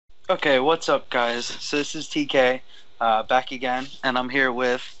Okay, what's up, guys? So this is TK, back again, and I'm here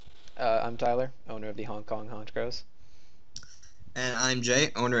with. I'm Tyler, owner of the Hong Kong Honchos. And I'm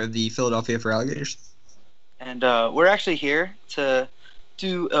Jay, owner of the Philadelphia for Alligators. And we're actually here to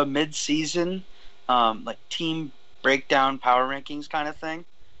do a mid-season, like team breakdown, power rankings kind of thing,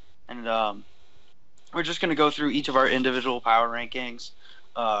 and we're just gonna go through each of our individual power rankings,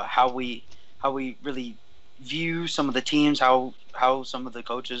 how we really view some of the teams, how some of the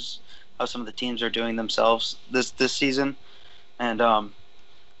coaches, how some of the teams are doing themselves this season, and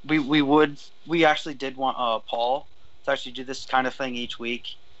we actually did want Paul to actually do this kind of thing each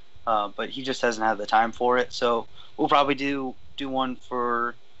week, but he just hasn't had the time for it. So we'll probably do one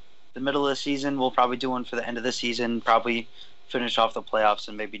for the middle of the season. We'll probably do one for the end of the season. Probably finish off the playoffs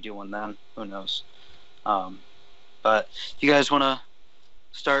and maybe do one then. Who knows? Um, but you guys want to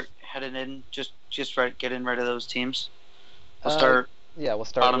start heading in? Just right, getting rid of those teams. We'll Uh, start yeah, we'll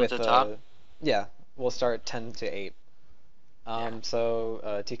start bottom with to top. yeah, we'll start 10 to 8. Yeah. So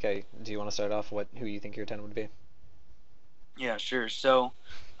TK, do you want to start off who you think your 10 would be? Yeah, sure. So,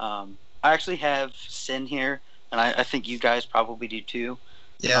 I actually have Sin here, and I think you guys probably do too.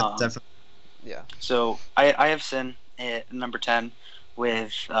 Yeah, Um, definitely. Yeah. so I have Sin at number 10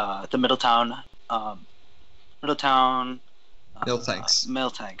 with the Middletown No thanks. Mill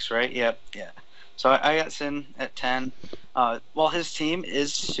Tanks, right? Yep, yeah. So I got Sin at 10. While his team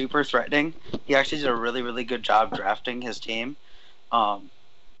is super threatening, he actually did a really, really good job drafting his team. Um,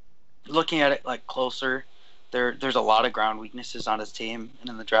 Looking at it like closer, there's a lot of ground weaknesses on his team and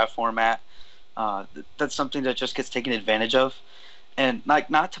in the draft format. That's something that just gets taken advantage of. And like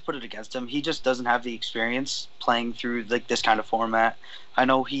not to put it against him, he just doesn't have the experience playing through like this kind of format. I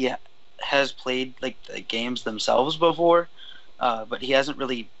know he has played like the games themselves before, but he hasn't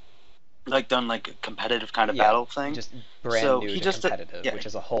really like done like a competitive kind of Yeah, battle thing. just brand So new he to just competitive, yeah which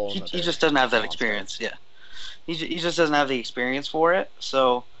is a whole he nother just doesn't have that monster. experience. Yeah, he just doesn't have the experience for it.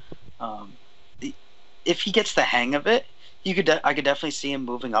 So um, if he gets the hang of it, I could definitely see him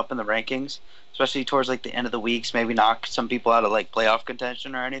moving up in the rankings, especially towards like the end of the weeks. Maybe knock some people out of like playoff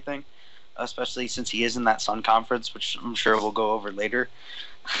contention or anything. Especially since he is in that Sun Conference, which I'm sure we'll go over later.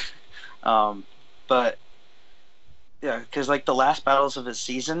 um, but yeah, because like the last battles of his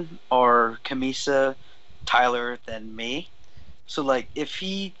season are Kamisa, Tyler, then me. So like if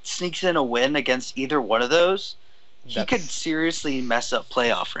he sneaks in a win against either one of those, he could That's seriously mess up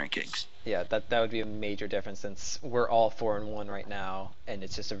playoff rankings. yeah, that would be a major difference since we're all 4-1 right now, and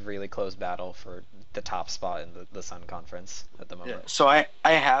it's just a really close battle for the top spot in the Sun Conference at the Yeah. moment. So I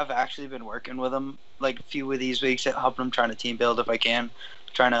have actually been working with him like a few of these weeks, helping him trying to team build if I can,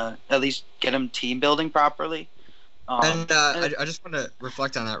 trying to at least get him team building properly. And And I just want to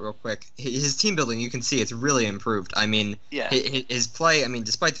reflect on that real quick. His team building, you can see it's really improved. I mean, yeah, his play, I mean,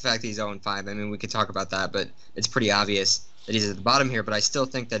 despite the fact that he's 0-5, I mean, we could talk about that, but it's pretty obvious that he's at the bottom here, but I still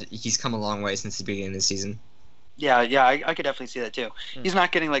think that he's come a long way since the beginning of the season. yeah, I could definitely see that too. Hmm. He's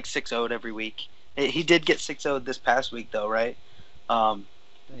not getting like 6-0'd every week. He did get 6-0'd this past week though, right? Um,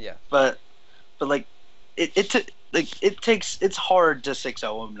 Yeah. but like it takes it's hard to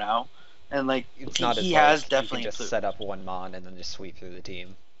 6-0 him now, and like It's he, not as he like has you can definitely just improved. set up one mon and then just sweep through the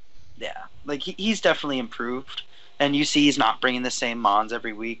team. Yeah, like he's definitely improved, and you see he's not bringing the same mons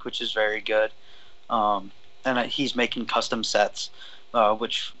every week, which is very good. Um, and he's making custom sets,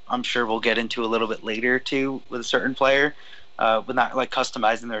 which I'm sure we'll get into a little bit later too with a certain player. With not like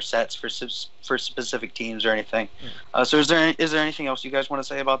customizing their sets for specific teams or anything. Mm. So is there anything else you guys want to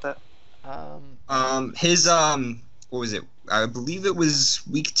say about that? Um, His what was it? I believe it was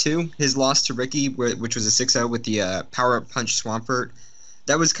week 2. His loss to Ricky, which was a 6-0 with the power up punch Swampert.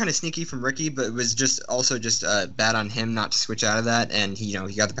 That was kind of sneaky from Ricky, but it was just also just bad on him not to switch out of that, and he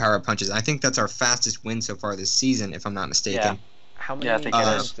got the power up punches. I think that's our fastest win so far this season, if I'm not Yeah, mistaken. how yeah, I many think it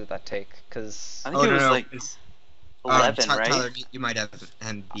turns is. did that take? Because I think Oh it no was no, like 11, right? Tyler, you might have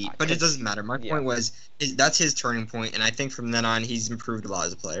him beat, but it because doesn't matter. My yeah, point was that's his turning point, and I think from then on he's improved a lot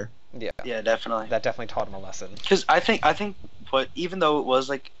as a player. yeah, Yeah, definitely. that definitely taught him a lesson. Because I think what even though it was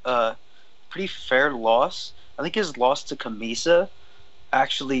like a pretty fair loss, I think his loss to Kamisa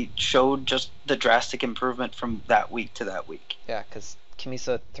actually showed just the drastic improvement from that week to that week. Yeah, because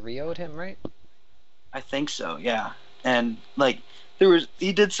Kimisa 3-0'd him, right? I think so, yeah. And like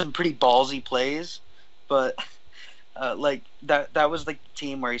he did some pretty ballsy plays, but like that was like the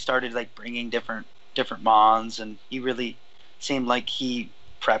team where he started like bringing different mons, and he really seemed like he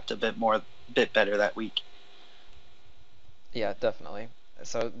prepped bit better that week. Yeah, definitely.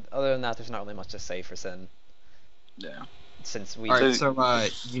 So other than that, there's not really much to say for Sin Yeah. since we All right, So so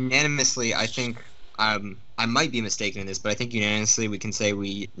unanimously, I think I might be mistaken in this, but I think unanimously we can say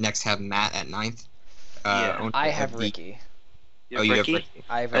we next have Matt at ninth. Yeah. Owner I of have the- Ricky. You Oh, have you have Ricky? Ricky.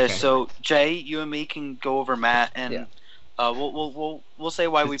 I have Okay. Ricky. So Jay, you and me can go over Matt, and Yeah. we'll say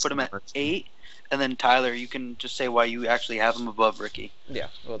why we put him at 8, and then Tyler, you can just say why you actually have him above Ricky. Yeah,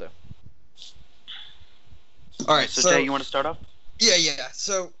 we'll do. All right. So Jay, you want to start off? Yeah.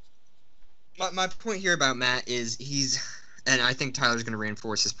 So my point here about Matt is and I think Tyler's going to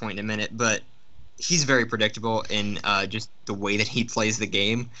reinforce this point in a minute, but he's very predictable in just the way that he plays the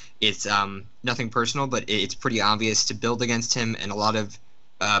game. It's nothing personal, but it's pretty obvious to build against him, and a lot of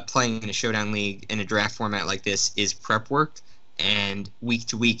playing in a showdown league in a draft format like this is prep work, and week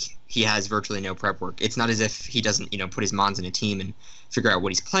to week he has virtually no prep work. It's not as if he doesn't put his mons in a team and figure out what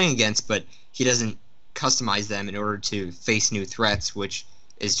he's playing against, but he doesn't customize them in order to face new threats, which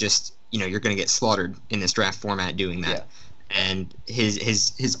is just you're going to get slaughtered in this draft format doing that. Yeah. And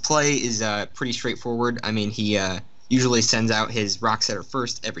his play is pretty straightforward. I mean, he usually sends out his rock setter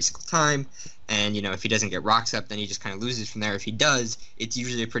first every single time, and if he doesn't get rocks up, then he just kind of loses from there. If he does, it's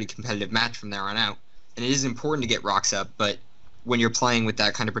usually a pretty competitive match from there on out. And it is important to get rocks up, but when you're playing with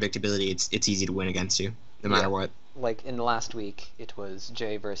that kind of predictability, it's easy to win against you, no matter what. Like in the last week, it was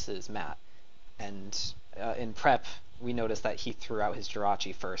Jay versus Matt, and in prep, we noticed that he threw out his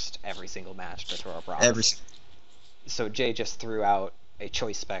Jirachi first every single match to throw up rocks. So Jay just threw out a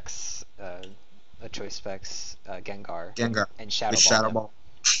choice specs Gengar and Shadow Ball.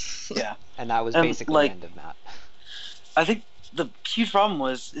 Yeah. And that was And, basically the end of Matt. I think the huge problem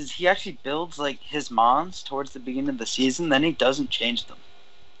is he actually builds his mons towards the beginning of the season, then he doesn't change them.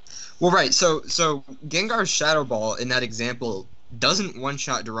 Well, right. So Gengar's Shadow Ball in that example doesn't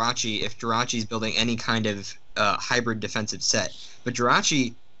one-shot Jirachi if Jirachi's building any kind of hybrid defensive set. But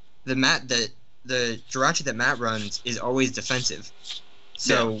Jirachi, the Jirachi that Matt runs is always defensive.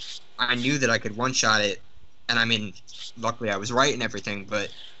 So I knew that I could one-shot it, and I mean, luckily I was right and everything, but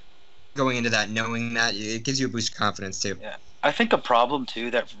going into that, knowing that, it gives you a boost of confidence too. Yeah. I think a problem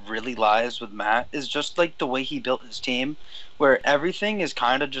too that really lies with Matt is just the way he built his team, where everything is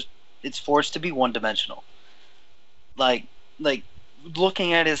kind of just it's forced to be one-dimensional. Like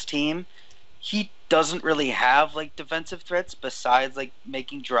looking at his team, he doesn't really have defensive threats besides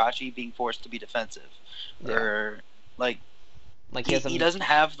making Jirachi being forced to be defensive, or he doesn't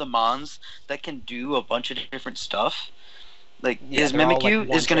have the mons that can do a bunch of different stuff. His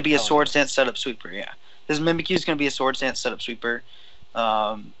Mimikyu is going to be a sword stance setup sweeper. Yeah, his Mimikyu is going to be a sword stance setup sweeper.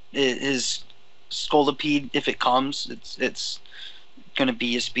 His Scolipede, if it comes, it's going to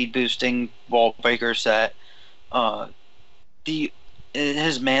be a speed boosting wall breaker set.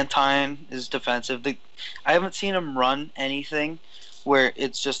 His Mantine is defensive. I haven't seen him run anything where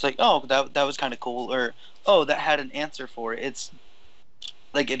it's just oh, that was kind of cool, or oh, that had an answer for it. It's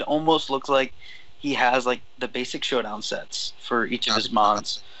it almost looks like he has the basic showdown sets for each of his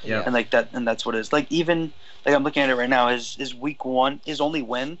mons. Yeah. And that's what it is. Even I'm looking at it right now, his week 1, his only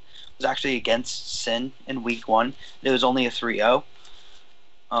win was actually against Sin in week 1. It was only a 3-0.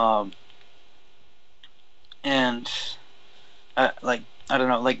 And I don't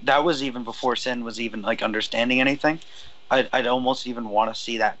know, that was even before Sin was even understanding anything. I'd almost even want to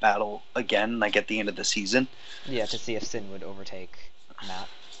see that battle again, at the end of the season. Yeah, to see if Sin would overtake Matt.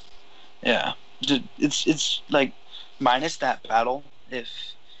 Yeah, it's minus that battle.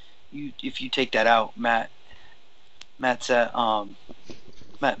 If you take that out, Matt's at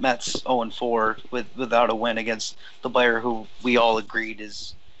Matt's 0-4 without a win against the player who we all agreed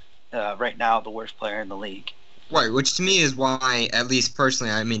is right now the worst player in the league. Right, which to me is why, at least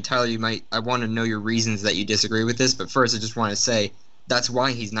personally, I mean, Tyler, I want to know your reasons that you disagree with this, but first I just want to say that's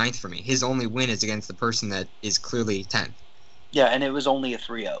why he's 9th for me. His only win is against the person that is clearly 10th. Yeah, and it was only a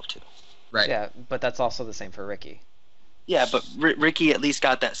 3-0 too. Right. Yeah, but that's also the same for Ricky. Yeah, but Ricky at least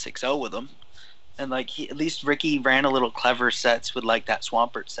got that 6-0 with him. And at least Ricky ran a little clever sets with that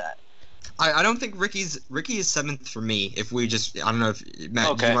Swampert set. I don't think Ricky is 7th for me. If we just, I don't know if Matt,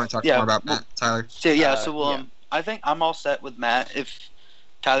 okay. Do you want to talk more about Matt, Tyler? So I think I'm all set with Matt. If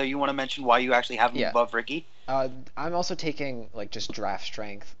Tyler, you want to mention why you actually have him above Ricky? I'm also taking just draft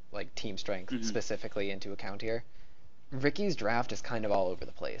strength, team strength specifically into account here. Ricky's draft is kind of all over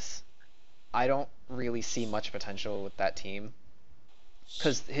the place. I don't really see much potential with that team.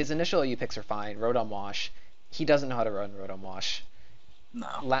 Because his initial EU picks are fine. Rotom Wash. He doesn't know how to run Rotom Wash. No.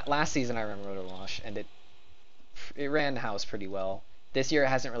 Last season I ran Rotom Wash, and it ran house pretty well. This year it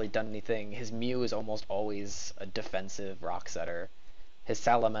hasn't really done anything. His Mew is almost always a defensive rock setter. His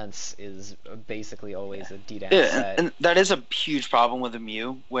Salamence is basically always a D-dance set. And that is a huge problem with a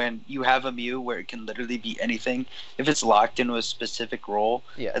Mew. When you have a Mew where it can literally be anything, if it's locked into a specific role,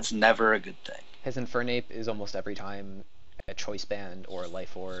 it's never a good thing. His Infernape is almost every time a choice band or a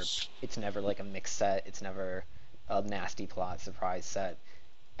life orb. It's never like a mixed set. It's never a nasty plot surprise set.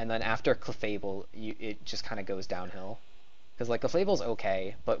 And then after Clefable, it just kind of goes downhill. Because like Clefable's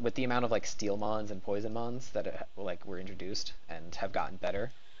okay, but with the amount of like Steel Mons and Poison Mons that like were introduced and have gotten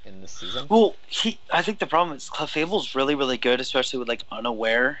better in this season. Well, I think the problem is Clefable's really, really good, especially with like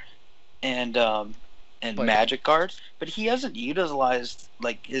Unaware and But Magic Guard. But he hasn't utilized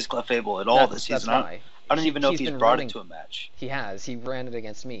like his Clefable at all this that's season. why. I don't even know if he's been brought running, it to a match. He has. He ran it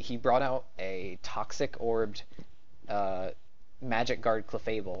against me. He brought out a Toxic Orbed Magic Guard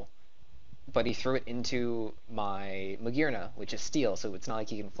Clefable, but he threw it into my Magearna, which is Steel, so it's not like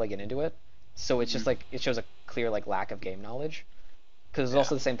he can flag it into it. So it's just like, it shows a clear like lack of game knowledge. Because it's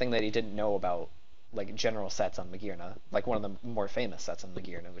also the same thing that he didn't know about like general sets on Magearna, like one of the more famous sets on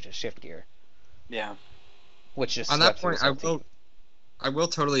Magearna, which is Shift Gear. Yeah. Which just On that swept through point, his whole team. I will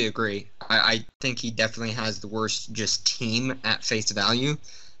totally agree. I think he definitely has the worst just team at face value,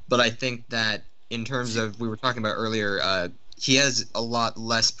 but I think that in terms of, we were talking about earlier, he has a lot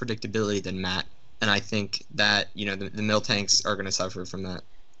less predictability than Matt, and I think that, you know, the Miltanks are going to suffer from that.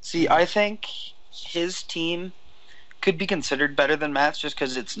 See, I think his team could be considered better than Matt's just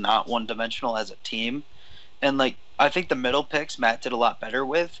because it's not one-dimensional as a team. And, like, I think the middle picks Matt did a lot better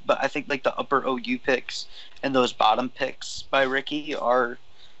with, but I think, like, the upper OU picks and those bottom picks by Ricky are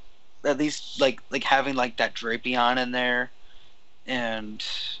at least, like having, like, that Drapion in there and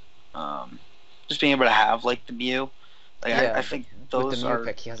just being able to have, like, the Mew. Like, Yeah, I think with those the Mew are...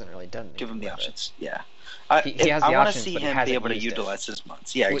 pick, he hasn't really done anything Give him the with it. options, yeah. He has the I want to options, see but he him be hasn't able to used it. utilize his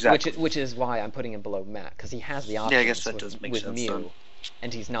months. Yeah, exactly. Which is why I'm putting him below Matt, because he has the options I guess that does make with sense, Mew, then.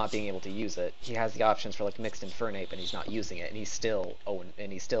 and he's not being able to use it. He has the options for like mixed Infernape, and he's not using it, and he's still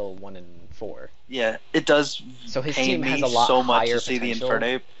 1-4. Yeah, it does. So his pain team me has a lot so much higher to see the potential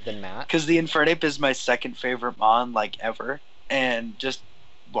Infernape than Matt. because the Infernape is my second favorite mon like ever, and just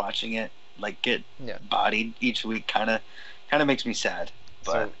watching it like get bodied each week kind of makes me sad.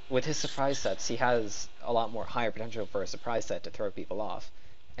 But So with his surprise sets, he has a lot more higher potential for a surprise set to throw people off,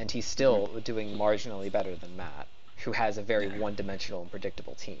 and he's still doing marginally better than Matt, who has a very one-dimensional and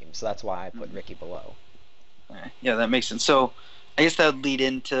predictable team. So that's why I put Ricky below. yeah, that makes sense. So I guess that would lead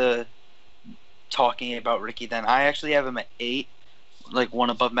into talking about Ricky. Then I actually have him at 8, like one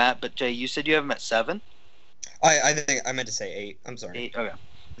above Matt. But Jay, you said you have him at 7. I think I meant to say 8. I'm sorry. 8. Okay.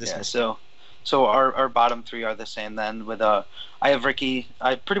 Just Yeah. So our bottom 3 are the same then. With I have Ricky.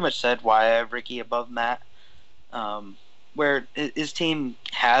 I pretty much said why I have Ricky above Matt. Where his team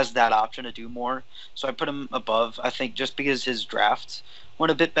has that option to do more, so I put him above. I think just because his drafts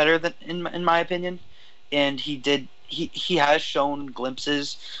went a bit better than in my opinion, and he has shown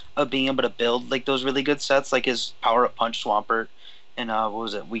glimpses of being able to build like those really good sets, like his Power Up Punch Swampert in what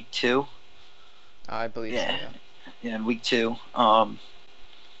was it, week 2? I believe so, yeah. Yeah, in week 2.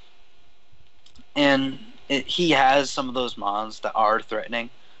 And he has some of those mons that are threatening,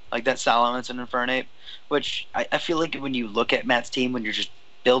 like that Salamence and Infernape, which I feel like when you look at Matt's team, when you're just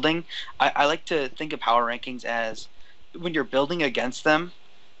building, I like to think of power rankings as when you're building against them,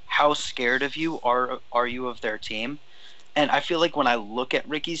 how scared of you are you of their team? And I feel like when I look at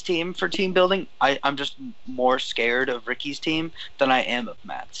Ricky's team for team building, I'm just more scared of Ricky's team than I am of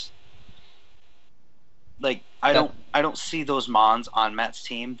Matt's. Like I don't see those mons on Matt's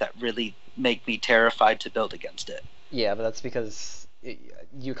team that really make me terrified to build against it. Yeah, but that's because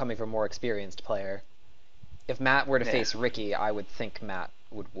you coming from a more experienced player. If Matt were to face Ricky, I would think Matt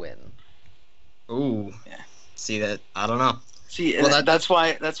would win. Ooh. Yeah. See that? I don't know. See, well, that's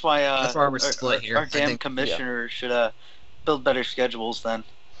why we're split here. Our damn commissioner should build better schedules then.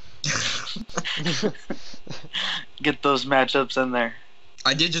 Get those matchups in there.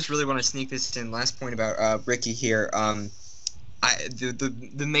 I did just really want to sneak this in. Last point about Ricky here.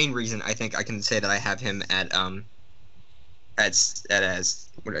 The main reason I think I can say that I have him at as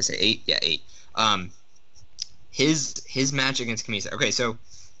what did I say, 8? Yeah, 8. His match against Camisa. Okay, so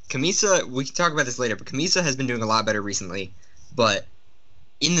Camisa, we can talk about this later, but Camisa has been doing a lot better recently. But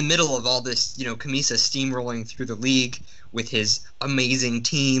in the middle of all this, you know, Camisa steamrolling through the league with his amazing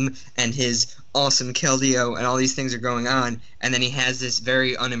team and his awesome Keldeo and all these things are going on, and then he has this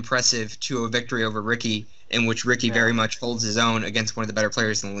very unimpressive 2-0 victory over Ricky, in which Ricky very much holds his own against one of the better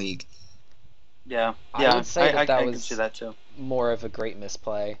players in the league. Yeah, I would say that I was can see that too. More of a great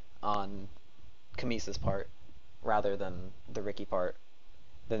misplay on Camisa's part rather than the Ricky part.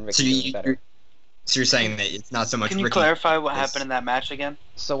 Than Ricky doing better. So you're saying that it's not so much. Can you clarify what happened in that match again?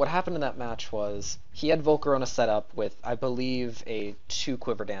 So what happened in that match was he had Volcarona set up with, I believe, a 2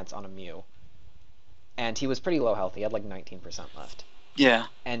 Quiver Dance on a Mew. And he was pretty low health. He had like 19% left. Yeah.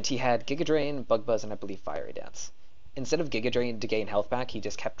 And he had Giga Drain, Bug Buzz, and I believe Fiery Dance. Instead of Giga Drain to gain health back, he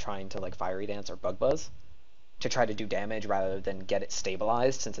just kept trying to like Fiery Dance or Bug Buzz to try to do damage rather than get it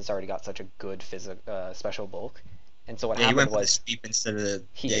stabilized, since it's already got such a good special bulk. And so what Yeah, he happened went for the was sweep instead of the.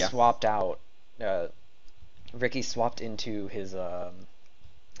 he Yeah. swapped out. Ricky swapped into his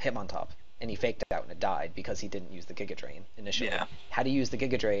Hitmontop, and he faked out and it died because he didn't use the Giga Drain initially. Yeah. Had he used the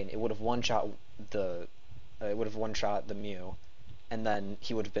Giga Drain, it would have one-shot the Mew, and then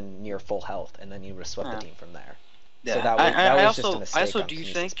he would have been near full health, and then he would have swept the team from there. Yeah. So that was just a I mistake also on do you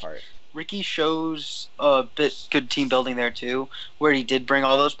Kinesis' think part. Ricky shows a bit good team building there too, where he did bring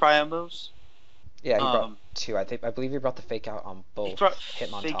all those prio moves? Yeah, he brought two. I believe he brought the fake out on both. He brought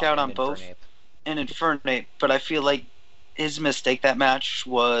Hitmontop fake out and on both Infernape. and Infernape, but I feel like his mistake that match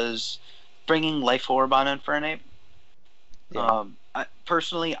was bringing Life Orb on Infernape. Yeah.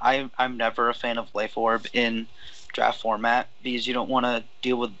 Personally, I'm never a fan of Life Orb in draft format because you don't want to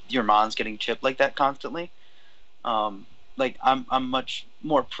deal with your mons getting chipped like that constantly. Like I'm much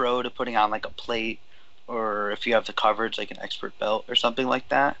more pro to putting on like a plate, or if you have the coverage like an expert belt or something like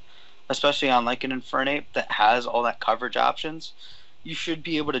that, especially on like an Infernape that has all that coverage options. You should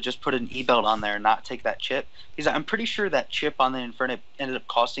be able to just put an E-belt on there and not take that chip, because I'm pretty sure that chip on the Infernape ended up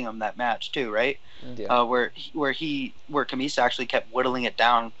costing him that match too, right? Yeah. Where Kamisa actually kept whittling it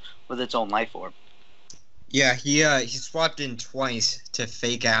down with its own life orb. Yeah, he swapped in twice to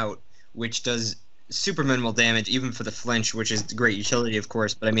fake out, which does super minimal damage, even for the flinch, which is great utility, of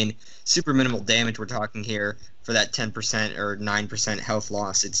course. But I mean, super minimal damage we're talking here for that 10% or 9% health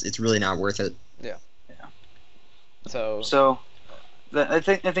loss. It's really not worth it. Yeah. Yeah. So I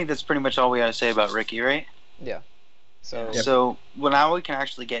think that's pretty much all we got to say about Ricky, right? yeah. So So well, now we can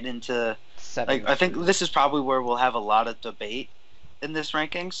actually get into 7. I think this is probably where we'll have a lot of debate in this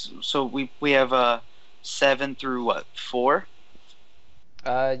rankings. So we have 7 through what 4.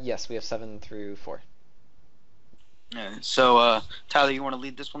 Yes, we have 7 through 4. Yeah. So Tyler, you want to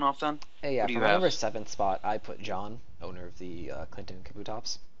lead this one off then? Hey, yeah, What do for you my have? number 7 spot, I put John, owner of the Clinton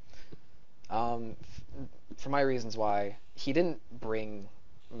Kabutops. For my reasons why, he didn't bring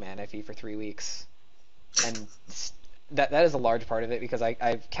Manaphy for 3 weeks, and that is a large part of it, because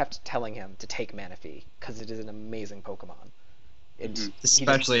I've kept telling him to take Manaphy because it is an amazing Pokemon.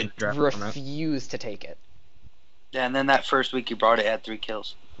 Especially he in draft just format. refused to take it. Yeah, and then that first week you brought it had 3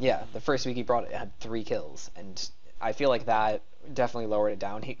 kills. Yeah, the first week he brought it, had 3 kills, and I feel like that definitely lowered it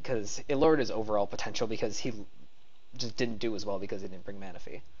down, because it lowered his overall potential, because he just didn't do as well because he didn't bring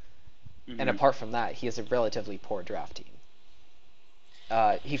Manaphy. And apart from that, he has a relatively poor draft team.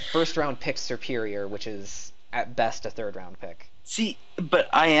 He first round picked Superior, which is at best a 3rd round pick. See, but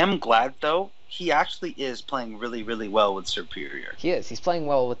I am glad though he actually is playing really, really well with Superior. He is. He's playing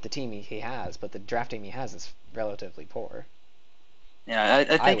well with the team he has, but the draft team he has is relatively poor. Yeah, I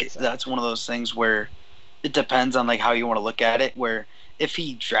I think would say. that's one of those things where it depends on like how you want to look at it. Where if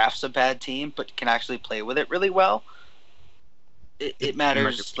he drafts a bad team but can actually play with it really well, it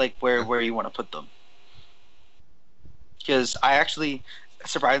matters like where you want to put them. Because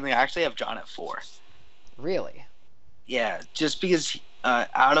surprisingly, I actually have John at 4. Really? Yeah, just because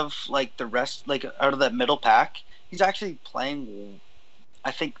out of like the rest, like out of that middle pack, he's actually playing. I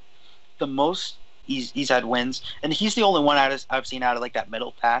think the most he's had wins, and he's the only one I've seen out of like that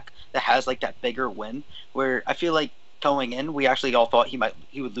middle pack that has like that bigger win. Where I feel like going in, we actually all thought he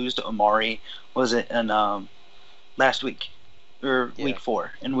would lose to Amari. Was it in last week or Yeah. week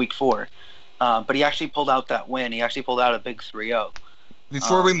 4? In week 4, but he actually pulled out that win. He actually pulled out a big 3-0.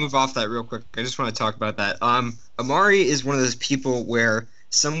 Before we move off that real quick, I just want to talk about that. Amari is one of those people where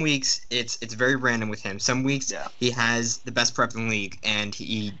some weeks it's very random with him. Some weeks he has the best prep in the league, and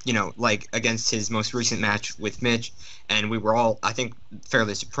he, like against his most recent match with Mitch, and we were all, I think,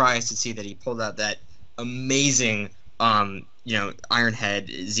 fairly surprised to see that he pulled out that amazing, Iron Head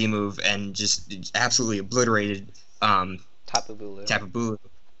Z move and just absolutely obliterated Tapu Bulu. Tapu Bulu.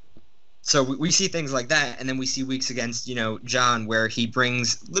 So we see things like that, and then we see weeks against, John, where he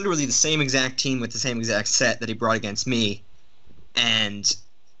brings literally the same exact team with the same exact set that he brought against me, and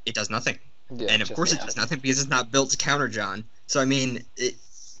it does nothing. Yeah, And of course it does nothing because it's not built to counter John. So I mean,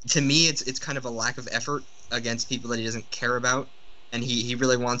 to me, it's kind of a lack of effort against people that he doesn't care about, and he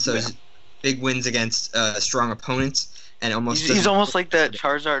really wants those big wins against strong opponents, and almost he's almost like that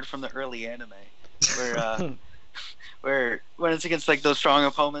Charizard from the early anime, where where when it's against like those strong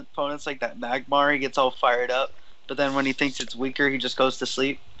opponents like that Magmar, he gets all fired up, but then when he thinks it's weaker, he just goes to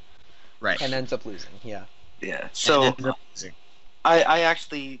sleep. Right. And ends up losing. Yeah. Yeah. So I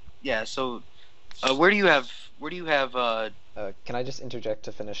actually So where do you have where do you have Can I just interject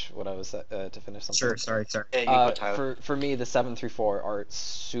to finish what I was to finish something? Sure. Sorry. yeah, you go, Tyler. For me, the 7 through 4 are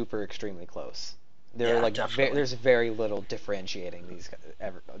super extremely close. They're Yeah, like definitely. there's very little differentiating these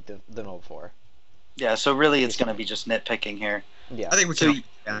the Nova 4. Yeah, so really it's going to be just nitpicking here. Yeah. I think we So can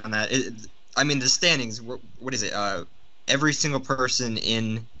agree on that. I mean, the standings. What is it? Every single person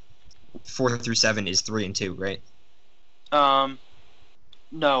in 4 through 7 is 3-2, right?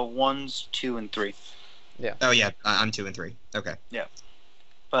 No, 1's 2 and 3. Yeah. Oh yeah, I'm 2-3. Okay. Yeah,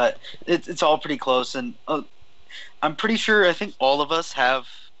 but it's all pretty close, and I'm pretty sure I think all of us have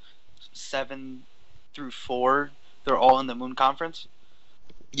 7 through 4. They're all in the Moon Conference.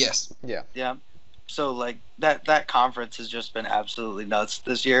 Yes. Yeah. Yeah. So like that conference has just been absolutely nuts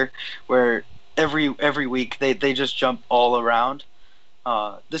this year, where every week they just jump all around.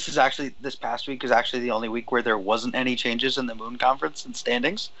 This past week is actually the only week where there wasn't any changes in the Moon Conference and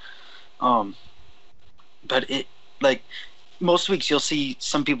standings. But it like most weeks you'll see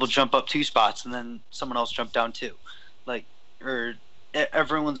some people jump up 2 spots and then someone else jump down 2, like or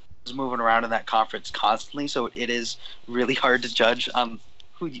everyone's moving around in that conference constantly. So it is really hard to judge on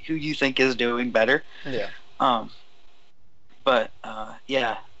who you think is doing better. Yeah. But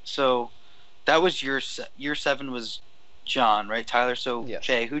yeah. So that was your 7 was John, right, Tyler? So Yes.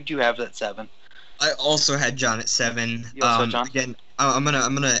 Jay, who do you have at 7? I also had John at 7. You also had John? Again, I'm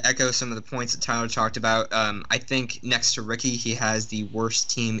gonna echo some of the points that Tyler talked about. I think next to Ricky, he has the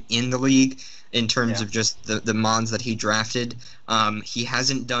worst team in the league in terms of just the Mons that he drafted. He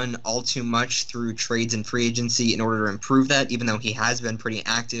hasn't done all too much through trades and free agency in order to improve that, even though he has been pretty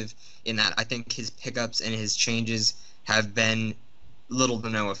active in that. I think his pickups and his changes have been little to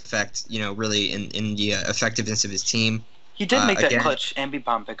no effect, really in the effectiveness of his team. He did make that again, clutch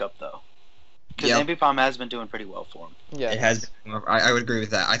Ambipom pickup though, because Yep. Ambipom has been doing pretty well for him. Yeah. It has. I would agree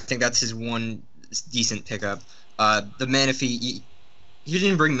with that. I think that's his one decent pickup. The Manaphy, he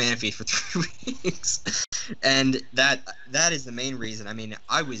didn't bring Manaphy for 3 weeks, and that is the main reason. I mean,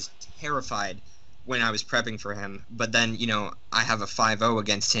 I was terrified when I was prepping for him, but then I have a 5-0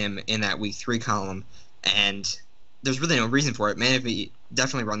 against him in that week 3 column, and there's really no reason for it. Manaphy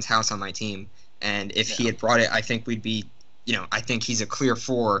definitely runs house on my team, and if he had brought it, I think we'd be. I think he's a clear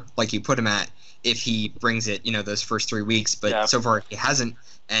 4, like you put him at, if he brings it, those first 3 weeks. But so far he hasn't,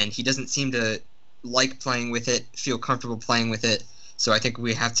 and he doesn't seem to like playing with it, feel comfortable playing with it. So I think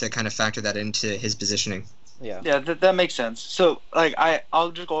we have to kind of factor that into his positioning. Yeah. Yeah, that makes sense. So like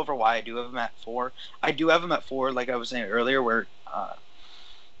I'll just go over why I do have him at 4. I do have him at 4, like I was saying earlier, where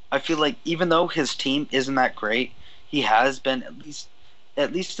I feel like even though his team isn't that great, he has been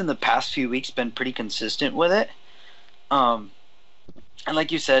at least in the past few weeks been pretty consistent with it. And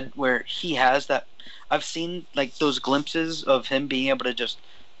like you said, where he has that, I've seen like those glimpses of him being able to just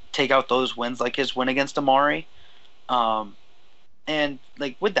take out those wins, like his win against Amari. And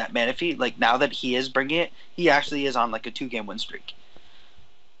like with that Manaphy, like now that he is bringing it, he actually is on like a 2-game win streak.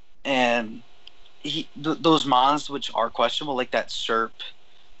 And those Mons, which are questionable, like that Serp,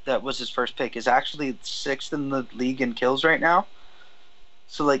 that was his first pick, is actually 6th in the league in kills right now.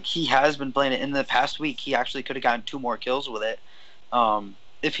 So like he has been playing it. In the past week, he actually could have gotten 2 more kills with it,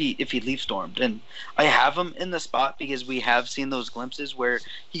 if he leaf stormed. And I have him in the spot because we have seen those glimpses where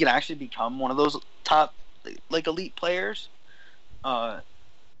he can actually become one of those top like elite players.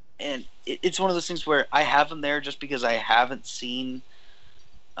 And it's one of those things where I have him there just because I haven't seen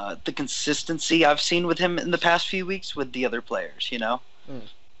the consistency I've seen with him in the past few weeks with the other players,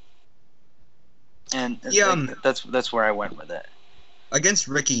 And like, that's where I went with it. Against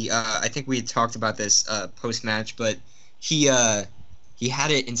Ricky, I think we had talked about this post-match, but he had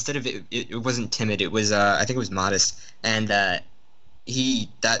it, instead of it wasn't timid, it was I think it was modest, and that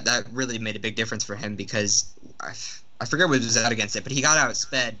really made a big difference for him because I forget what it was out against it, but he got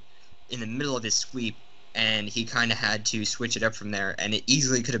outsped in the middle of his sweep, and he kind of had to switch it up from there, and it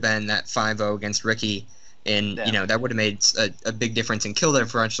easily could have been that 5-0 against Ricky, and that would have made a big difference in kill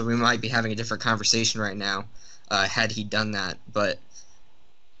differential. We might be having a different conversation right now had he done that, but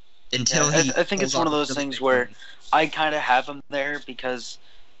until I think it's one of those things where I kind of have him there because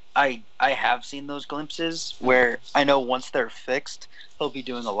I have seen those glimpses where I know once they're fixed, he'll be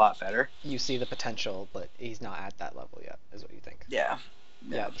doing a lot better. You see the potential, but he's not at that level yet, is what you think. Yeah.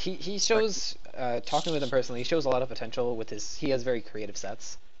 Yeah, he shows, talking with him personally, he shows a lot of potential with he has very creative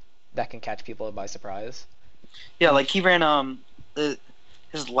sets that can catch people by surprise. Yeah, like he ran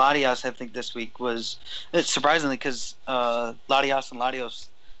his Latios, I think this week was surprisingly because Latios and Latios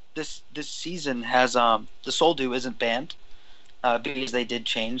this season has the Soldu isn't banned because they did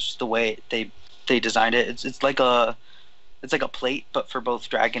change the way they designed it. It's like it's like a plate, but for both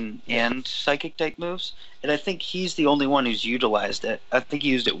dragon and psychic type moves. And I think he's the only one who's utilized it. I think he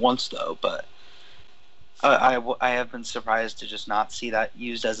used it once though, but I have been surprised to just not see that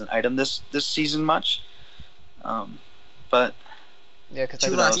used as an item this season much. But Yeah, because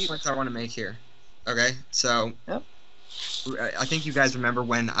Two last points I want to make here. Okay, so Yep. I think you guys remember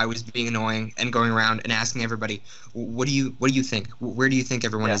when I was being annoying and going around and asking everybody, what do you think? Where do you think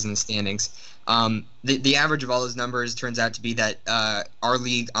everyone is in the standings? The average of all those numbers turns out to be that our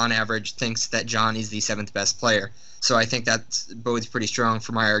league on average thinks that John is the 7th best player. So I think that bodes pretty strong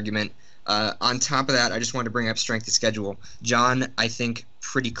for my argument. On top of that, I just wanted to bring up strength of schedule. John, I think,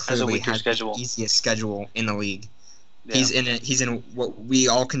 pretty clearly has the easiest schedule in the league. Yeah. He's in what we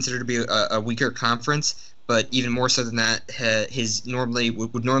all consider to be a weaker conference, but even more so than that, his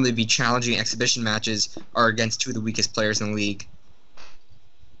would normally be challenging exhibition matches are against 2 of the weakest players in the league.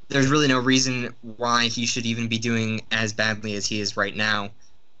 There's really no reason why he should even be doing as badly as he is right now,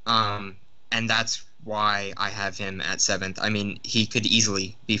 and that's why I have him at 7th. I mean, he could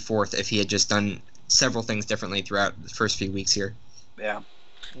easily be 4th if he had just done several things differently throughout the first few weeks here. Yeah.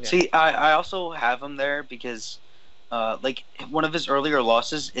 See, I also have him there because, like, one of his earlier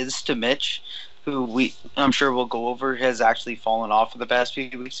losses is to Mitch, who I'm sure we'll go over, has actually fallen off for the past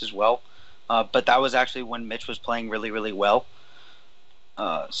few weeks as well. But that was actually when Mitch was playing really, really well.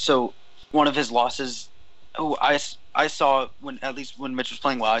 So one of his losses, I saw when Mitch was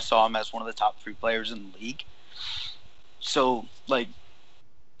playing well, I saw him as one of the top 3 players in the league. So like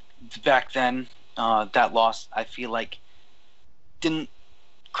back then, that loss I feel like didn't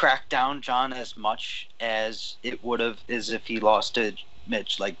crack down John as much as it would have as if he lost to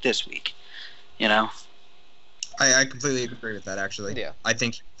Mitch like this week. You know. I completely agree with that. Actually, yeah. I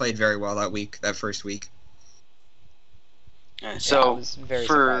think he played very well that first week. So I was very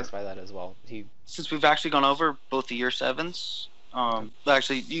surprised by that as well. Since we've actually gone over both the year 7s,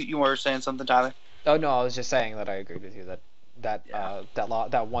 actually, you were saying something, Tyler? Oh no, I was just saying that I agreed with you that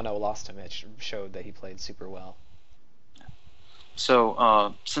 1-0 loss to Mitch showed that he played super well.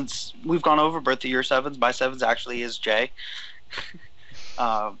 So since we've gone over both the year 7s, my 7s actually is Jay.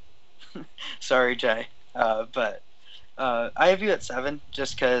 Sorry, Jay, but I have you at 7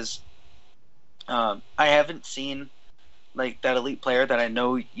 just because I haven't seen like that elite player that I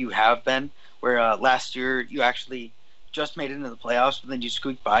know you have been, where last year you actually just made it into the playoffs, but then you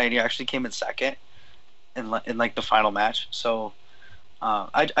squeaked by and you actually came in second in like the final match. So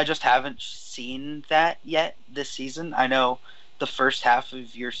I just haven't seen that yet this season. I know the first half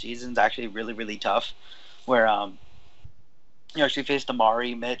of your season's actually really, really tough, where you actually faced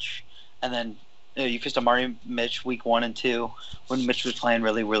Amari, Mitch, and then you faced Amari, Mitch week 1 and 2 when Mitch was playing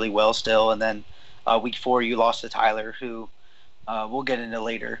really, really well still, and then week 4 you lost to Tyler, who we'll get into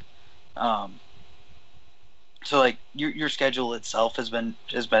later. So like your schedule itself has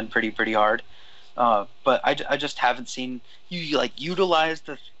been pretty hard, but I just haven't seen you like utilize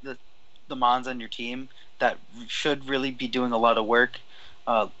the mons on your team that should really be doing a lot of work.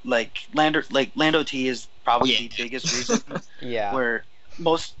 Like Lando T is probably the biggest reason. Yeah. Where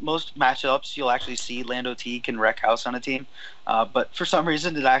most matchups you'll actually see Lando T can wreck house on a team, but for some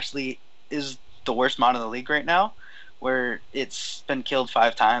reason it actually is the worst mon in the league right now, where it's been killed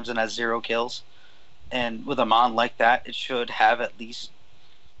 5 times and has 0 kills. And with a mon like that, it should have at least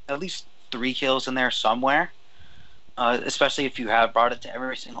 3 kills in there somewhere, especially if you have brought it to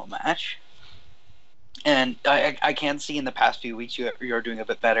every single match. And I can see in the past few weeks you're doing a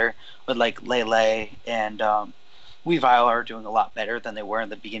bit better with like Lele and Weavile are doing a lot better than they were in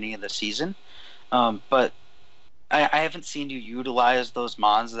the beginning of the season. But I haven't seen you utilize those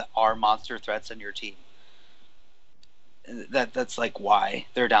mons that are monster threats in your team. That's like why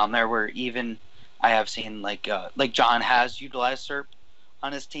they're down there. Where even I have seen like John has utilized Serp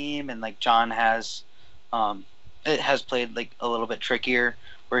on his team, and like John has it has played like a little bit trickier,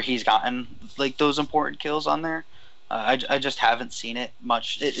 where he's gotten like those important kills on there. I just haven't seen it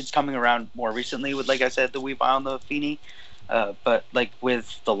much. It's coming around more recently with, like I said, the Weavile and the Feeny. But like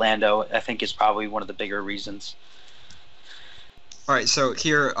with the Lando, I think is probably one of the bigger reasons. All right, so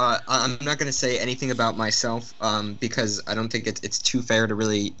here I'm not going to say anything about myself because I don't think it's too fair to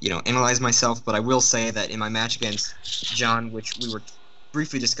really analyze myself. But I will say that in my match against John, which we were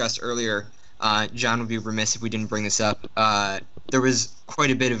briefly discussed earlier, John would be remiss if we didn't bring this up. There was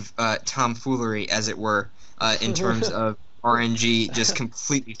quite a bit of tomfoolery, as it were, in terms of RNG just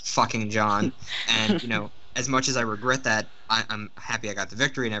completely fucking John. And as much as I regret that, I'm happy I got the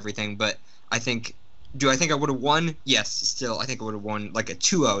victory and everything. But do I think I would have won? Yes, still, I think I would have won like a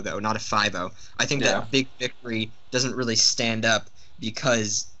 2-0, though, not a 5-0. I think that big victory doesn't really stand up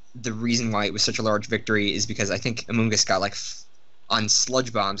because the reason why it was such a large victory is because I think Amoongus got on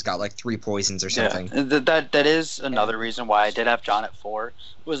sludge bombs got 3 poisons or something. Yeah, that is another reason why I did have John at 4,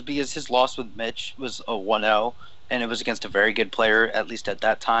 was because his loss with Mitch was a 1-0, and it was against a very good player, at least at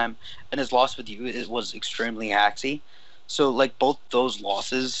that time. And his loss with you, it was extremely haxy. So like both those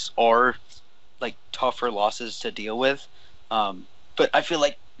losses are like tougher losses to deal with. But I feel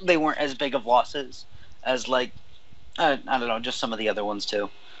like they weren't as big of losses as like I don't know, just some of the other ones too.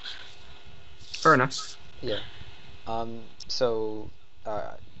 Fair enough. Yeah. So,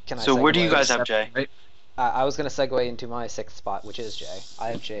 can I? So where do segue? you guys have Jay? Right? I was gonna segue into my 6th spot, which is Jay. I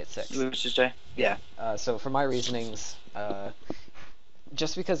have Jay at 6. Which is Jay? Yeah. So for my reasonings,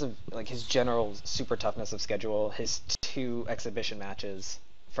 just because of like his general super toughness of schedule, his 2 exhibition matches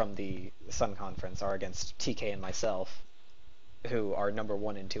from the Sun Conference are against TK and myself, who are number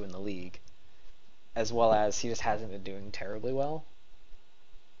 1 and 2 in the league, as well as he just hasn't been doing terribly well.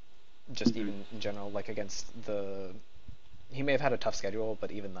 Just even in general, like against he may have had a tough schedule,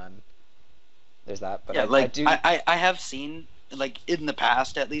 but even then, there's that. But yeah, I have seen like in the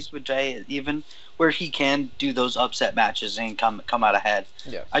past, at least with Jay, even where he can do those upset matches and come out ahead.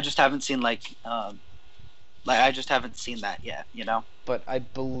 Yeah. I just haven't seen I just haven't seen that yet, you know. But I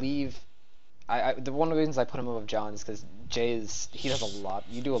believe, the one of the reasons I put him above John is because he does a lot.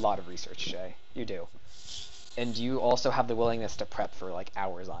 You do a lot of research, Jay. You do, and you also have the willingness to prep for like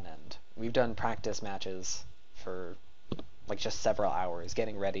hours on end. We've done practice matches for like just several hours,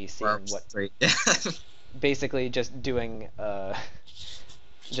 getting ready, seeing what. Basically, just doing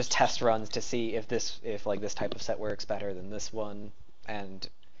just test runs to see if this type of set works better than this one, and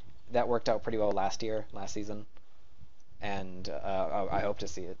that worked out pretty well last season, and I hope to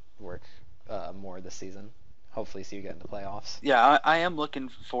see it work more this season. Hopefully see you get in the playoffs. Yeah, I am looking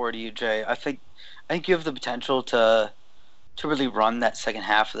forward to you, Jay. I think you have the potential to really run that second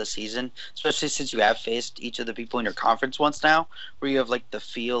half of the season, especially since you have faced each of the people in your conference once now, where you have like the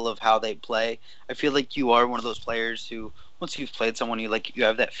feel of how they play. I feel like you are one of those players who, once you've played someone, you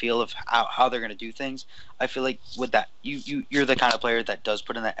have that feel of how they're going to do things. I feel like with that, you're the kind of player that does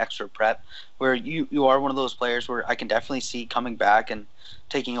put in that extra prep, where you are one of those players where I can definitely see coming back and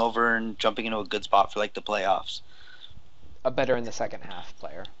taking over and jumping into a good spot for like the playoffs. A better in the second half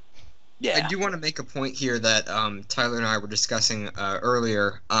player. Yeah. I do want to make a point here that Tyler and I were discussing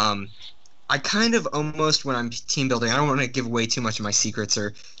earlier. I kind of almost, when I'm team building, I don't want to give away too much of my secrets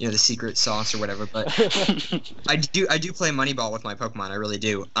or the secret sauce or whatever, but I do play Moneyball with my Pokemon. I really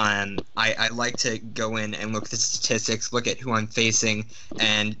do. I like to go in and look at the statistics, look at who I'm facing,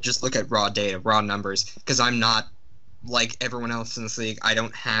 and just look at raw data, raw numbers, because I'm not like everyone else in this league. I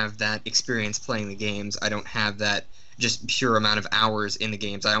don't have that experience playing the games. I don't have that just pure amount of hours in the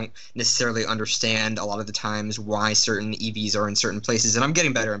games. I don't necessarily understand a lot of the times why certain EVs are in certain places, and I'm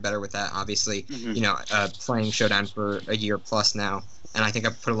getting better and better with that, obviously. Playing Showdown for a year plus now, and I think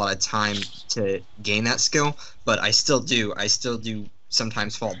I've put a lot of time to gain that skill, but I still do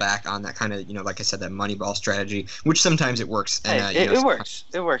sometimes fall back on that kind of, like I said, that Moneyball strategy, which sometimes it works. And, it works.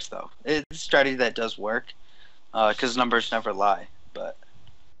 It works, though. It's a strategy that does work, because numbers never lie, but...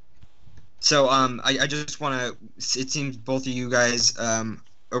 So I just want to. It seems both of you guys. Oh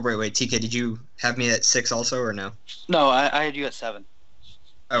wait, TK, did you have me at 6 also or no? No, I had you at 7.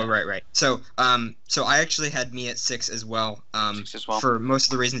 Oh right. So I actually had me at 6 as well. 6 as well. For most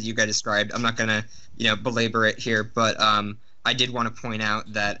of the reasons that you guys described. I'm not gonna belabor it here, but I did want to point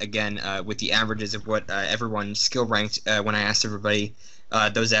out that again with the averages of what everyone skill ranked when I asked everybody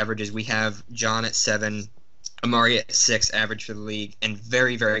those averages, we have John at 7. Amari at 6 average for the league, and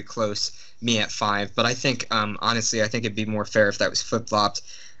very, very close, me at 5. But I think, honestly, I think it'd be more fair if that was flip-flopped,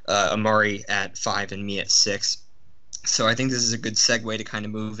 Amari at 5 and me at 6. So I think this is a good segue to kind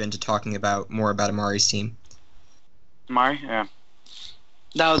of move into talking more about Amari's team. Amari, yeah.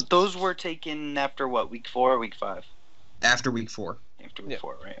 Now, those were taken after what, week 4 or week 5? After week 4. After week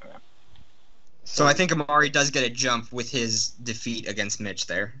 4, right. So I think Amari does get a jump with his defeat against Mitch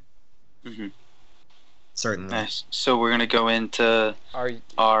there. Mm-hmm. Certainly. Nice. So we're gonna go into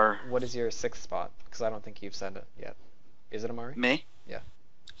our. What is your 6th spot? Because I don't think you've said it yet. Is it Amari? Me?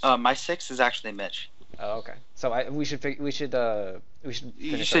 Yeah. My 6 is actually Mitch. Oh, okay. So we should.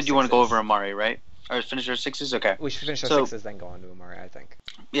 You said you want to go over Amari, right? Or finish our 6s? Okay. We should finish our 6s, then go on to Amari, I think.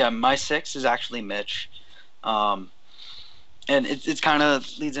 Yeah, my 6 is actually Mitch. And it kind of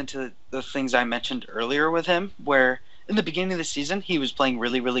leads into the things I mentioned earlier with him, where in the beginning of the season he was playing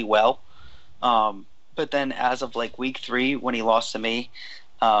really, really well. But then as of like week 3 when he lost to me,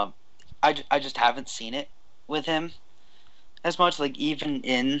 I just haven't seen it with him as much. Like even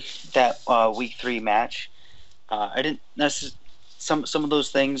in that week 3 match, I didn't necessarily. some of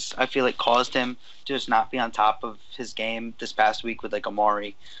those things I feel like caused him to just not be on top of his game this past week with like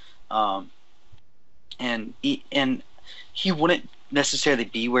Amari, um, and he wouldn't necessarily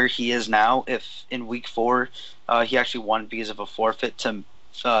be where he is now if in week 4 he actually won because of a forfeit to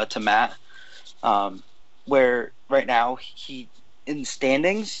Matt, where right now he in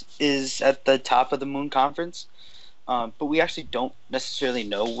standings is at the top of the Moon Conference, but we actually don't necessarily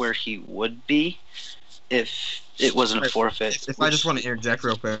know where he would be if it wasn't a forfeit. If I just want to interject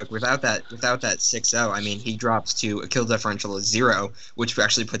real quick, without that 6-0, I mean, he drops to a kill differential of 0, which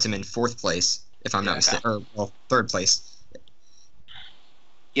actually puts him in 4th place, if I'm not mistaken, or well, 3rd place.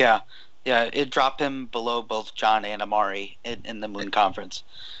 Yeah, it dropped him below both John and Amari in the Moon Conference.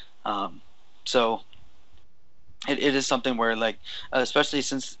 So it is something where, like, especially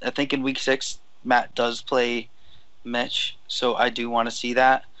since I think in week 6, Matt does play Mitch, so I do want to see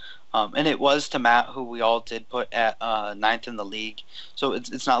that. And it was to Matt, who we all did put at 9th in the league. So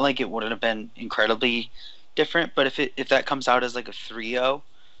it's not like it wouldn't have been incredibly different, but if that comes out as like a 3-0,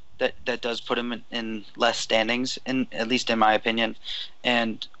 that does put him in less standings, at least in my opinion.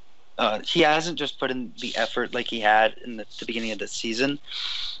 And he hasn't just put in the effort like he had in the beginning of the season,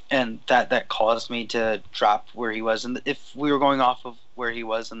 and that caused me to drop where he was. And if we were going off of where he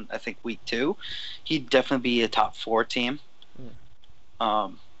was in I think week 2, he'd definitely be a top 4 team.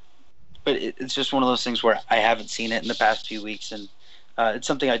 But it's just one of those things where I haven't seen it in the past few weeks, and it's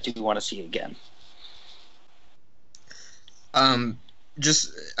something I do want to see again. I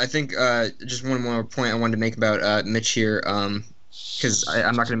think just one more point I wanted to make about Mitch here, because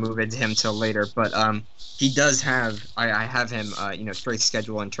I'm not going to move into him till later, but he does have I have him straight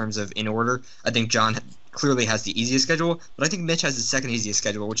schedule in terms of in order. I think John clearly has the easiest schedule, but I think Mitch has the second easiest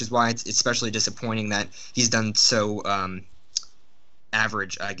schedule, which is why it's especially disappointing that he's done so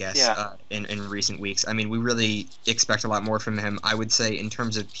average, I guess, in recent weeks. I mean, we really expect a lot more from him. I would say in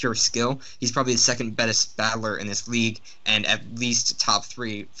terms of pure skill, he's probably the second best battler in this league, and at least top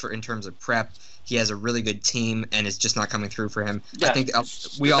 3 in terms of prep. He has a really good team, and it's just not coming through for him. Yeah, I think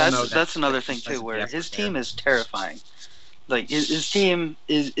we all know that's another thing too, where his team is terrifying. Like his team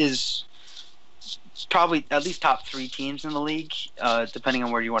is probably at least top 3 teams in the league, depending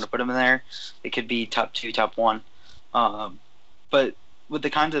on where you want to put him in there. It could be top 2, top 1. But with the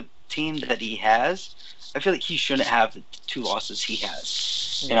kind of team that he has, I feel like he shouldn't have the 2 losses he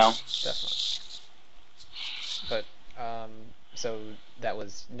has. You know, definitely. But so that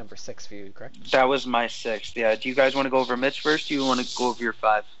was number 6 for you, correct? That was my 6th. Yeah. Do you guys want to go over Mitch first? Or do you want to go over your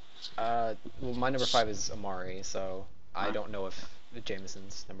 5? Well, my number 5 is Amari, so I don't know if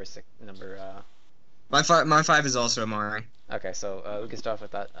Jameson's number 6 My 5 is also Amari. Okay, so we can start off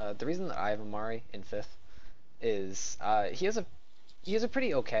with that. The reason that I have Amari in 5th is he has a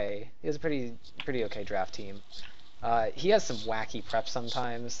pretty okay draft team. He has some wacky prep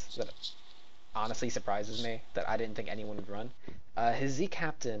sometimes that honestly surprises me that I didn't think anyone would run. His Z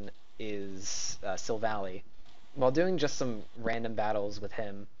captain is Silvally. While doing just some random battles with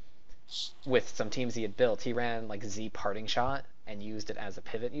him, with some teams he had built, he ran like Z parting shot and used it as a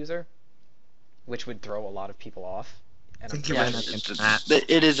pivot user, which would throw a lot of people off. And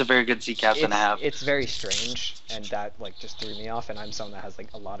it is a very good Z captain to have. It's very strange, and that like just threw me off. And I'm someone that has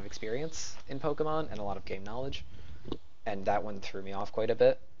like a lot of experience in Pokemon and a lot of game knowledge, and that one threw me off quite a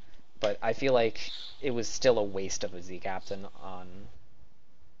bit. But I feel like it was still a waste of a Z captain on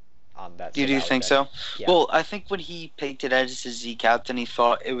that. You do think deck. so? Yeah. Well, I think when he picked it as his Z captain, he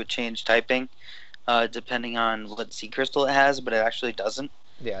thought it would change typing, depending on what Z crystal it has, but it actually doesn't.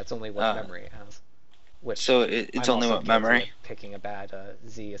 Yeah, it's only what memory it has. Which so it's only what memory. Picking a bad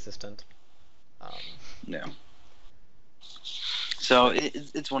Z assistant. No. So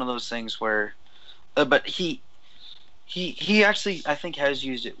it's one of those things where, but he actually I think has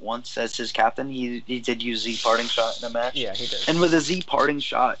used it once as his captain. He did use Z parting shot in a match. Yeah, he did. And with a Z parting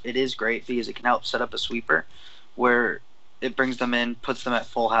shot, it is great because it can help set up a sweeper, where it brings them in, puts them at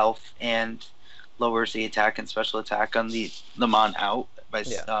full health, and lowers the attack and special attack on the mon out by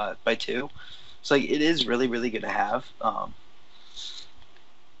 2. So like, it is really, really good to have.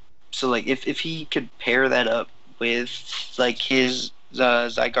 So like if he could pair that up with like his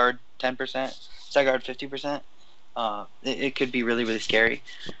Zygarde 10%, Zygarde 50%, it could be really, really scary.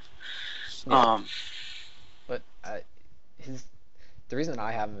 Yeah. But the reason that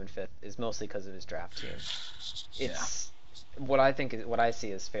I have him in 5th is mostly because of his draft team. It's what I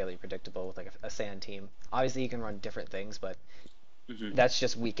see is fairly predictable with like a sand team. Obviously, he can run different things, but that's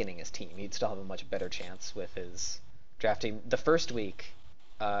just weakening his team. He'd still have a much better chance with his draft team. The first week,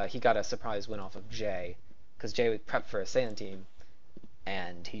 he got a surprise win off of Jay, because Jay would prep for a sand team,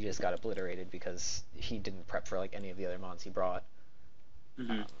 and he just got obliterated because he didn't prep for like any of the other mons he brought.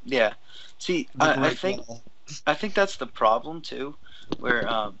 Yeah. See, The I Great think Wall. I think that's the problem too,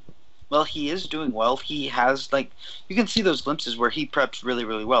 where well, he is doing well. He has like you can see those glimpses where he preps really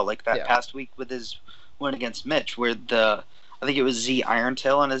really well, like that Yeah. past week with his win against Mitch, where I think it was Z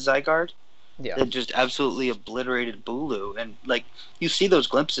Irontail on his Zygarde Yeah. that just absolutely obliterated Bulu, and like you see those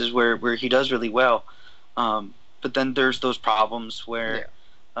glimpses where he does really well, but then there's those problems where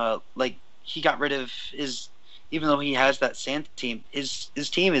like he got rid of his, even though he has that sand team, his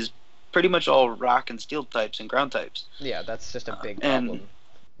team is pretty much all rock and steel types and ground types. Yeah, that's just a big and problem,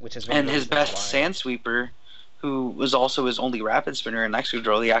 which is one of and the his reasons best why. sand sweeper, who was also his only rapid spinner in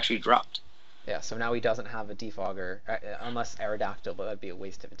Excadrill, he actually dropped. Yeah, so now he doesn't have a defogger, unless Aerodactyl, but that'd be a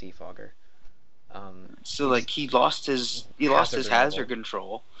waste of a defogger. So like he lost his Hazard hazard removal.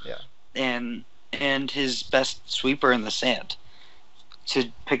 control. Yeah. And his best sweeper in the sand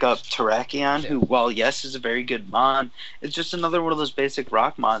to pick up Terrakion, who, while yes is a very good mon, it's just another one of those basic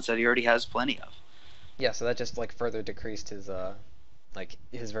rock mons that he already has plenty of. Yeah, so that just like further decreased his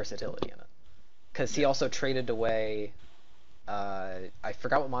his versatility in it, because he also traded away. I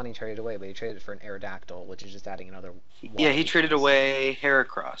forgot what mon he traded away, but he traded for an Aerodactyl, which is just adding another. Yeah, he traded away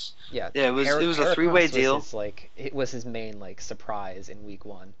Heracross. Yeah, it was a three-way deal. It was his main surprise in week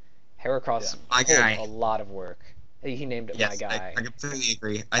 1. Heracross My guy. pulled a lot of work. He named it my guy. I completely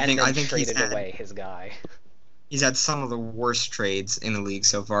agree. I think he's traded had, away his guy. He's had some of the worst trades in the league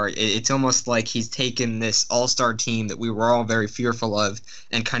so far. It's almost like he's taken this all-star team that we were all very fearful of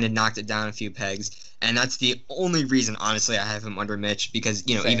and kind of knocked it down a few pegs. And that's the only reason, honestly, I have him under Mitch, because,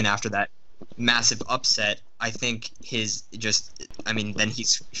 Same. even after that massive upset, I think then he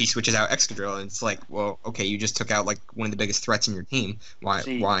switches out Excadrill, and it's like, well, okay, you just took out like one of the biggest threats in your team. Why?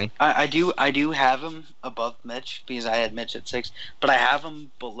 See, why? I do have him above Mitch because I had Mitch at 6, but I have him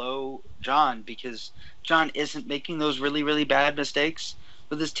below John because John isn't making those really really bad mistakes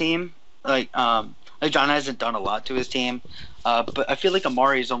with his team. Like John hasn't done a lot to his team, but I feel like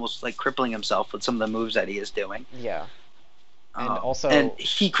Amari is almost like crippling himself with some of the moves that he is doing. Yeah. And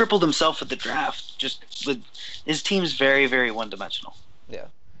he crippled himself with the draft. Just with his team's very, very one-dimensional. Yeah.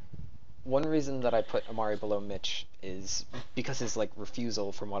 One reason that I put Amari below Mitch is because his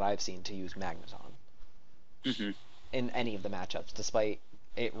refusal, from what I've seen, to use Magneton in any of the matchups, despite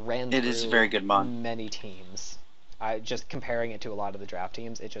it ran through is a very good mon. Many teams. I just comparing it to a lot of the draft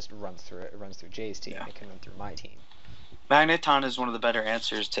teams, it just runs through it. It runs through Jay's team. It can run through my team. Magneton is one of the better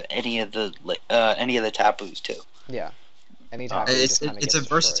answers to any of the Tapus too. Yeah. It's a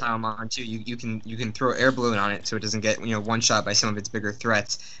versatile mon too. You can throw air balloon on it so it doesn't get one shot by some of its bigger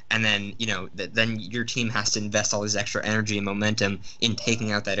threats, and then then your team has to invest all this extra energy and momentum in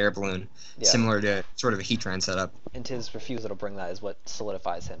taking out that air balloon, similar to sort of a Heatran setup. And his refusal to bring that is what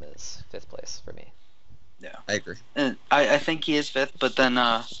solidifies him as 5th place for me. Yeah, I agree. And I think he is 5th, but then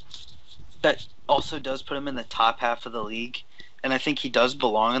that also does put him in the top half of the league. And I think he does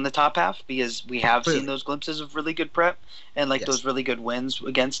belong in the top half because we have seen those glimpses of really good prep and those really good wins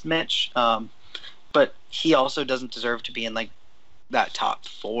against Mitch. But he also doesn't deserve to be in that top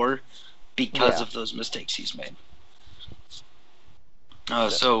 4 because of those mistakes he's made.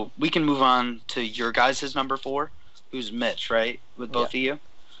 So we can move on to your guys' number 4, who's Mitch, right? With both of you.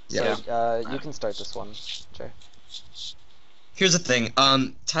 Yeah. So you can start this one, Jay. Here's the thing.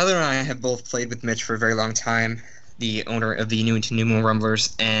 Tyler and I have both played with Mitch for a very long time, the owner of the New Moon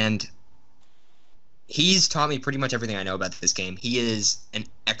Rumblers, and he's taught me pretty much everything I know about this game. He is an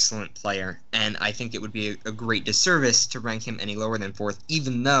excellent player, and I think it would be a great disservice to rank him any lower than 4th,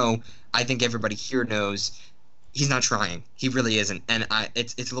 even though I think everybody here knows he's not trying. He really isn't, and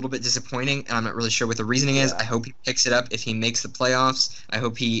it's a little bit disappointing, and I'm not really sure what the reasoning is. I hope he picks it up if he makes the playoffs. I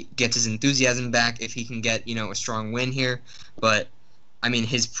hope he gets his enthusiasm back if he can get a strong win here, but I mean,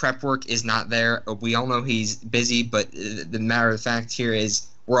 his prep work is not there. We all know he's busy, but the matter of fact here is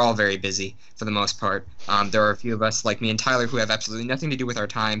we're all very busy for the most part. There are a few of us, like me and Tyler, who have absolutely nothing to do with our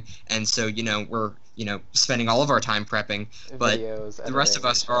time, and so, we're, spending all of our time prepping, but the rest of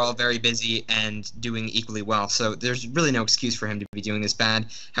us are all very busy and doing equally well. So there's really no excuse for him to be doing this bad.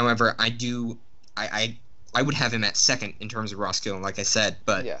 However, I would have him at 2nd in terms of raw skill, like I said,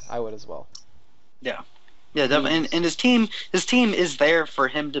 but... Yeah, I would as well. Yeah. Yeah, and his team is there for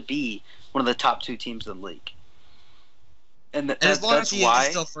him to be one of the top 2 teams in the league. And as long as he is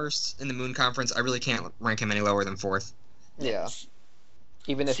still 1st in the Moon Conference, I really can't rank him any lower than 4th. Yeah.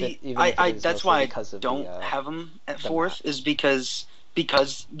 Even if that's why I don't have him at 4th, is because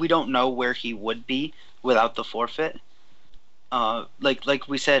we don't know where he would be without the forfeit. Like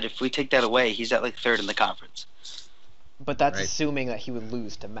we said, if we take that away, he's at 3rd in the conference. But that's assuming that he would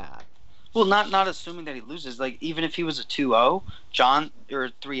lose to Matt. Well, not assuming that he loses. Like even if he was a 2-0, John or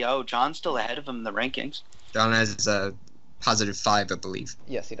 3-0, John's still ahead of him in the rankings. John has a +5, I believe.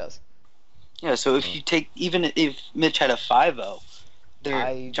 Yes, he does. Yeah, so if you take even if Mitch had a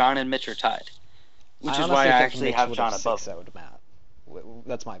 5-0, John and Mitch are tied. Which is why I actually Mitch have would John have above. 6-0'd Matt.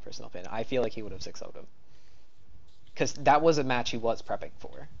 That's my personal opinion. I feel like he would have 6-0'd him. Because that was a match he was prepping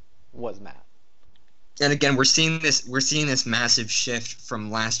for, was Matt. And again, we're seeing this massive shift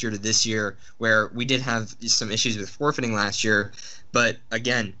from last year to this year, where we did have some issues with forfeiting last year, but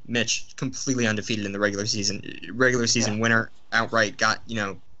again, Mitch completely undefeated in the regular season winner outright, got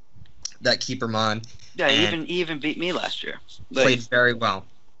that keeper mod. Yeah, he even beat me last year. Played very well.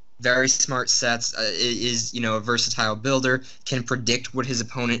 Very smart sets, is a versatile builder, can predict what his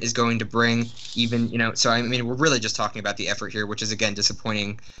opponent is going to bring, so I mean we're really just talking about the effort here, which is again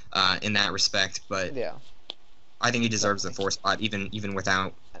disappointing in that respect, but yeah, I think he deserves the 4 spot even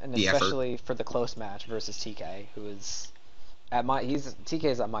without the effort. And especially for the close match versus TK, who is TK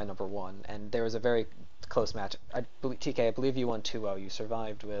is at my number 1, and there was a very close match. TK, I believe you won 2-0. You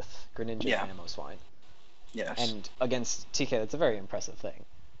survived with Greninja and Ammo Swine. Yes. And against TK, that's a very impressive thing.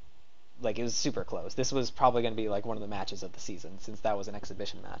 Like, it was super close. This was probably going to be like one of the matches of the season, since that was an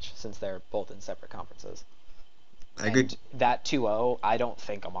exhibition match, since they're both in separate conferences. I agree. That 2-0, I don't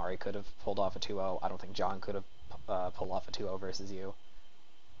think Amari could have pulled off a 2-0. I don't think John could have pulled off a 2-0 versus you.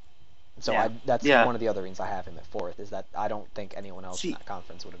 So that's one of the other reasons I have him at 4th, is that I don't think anyone else in that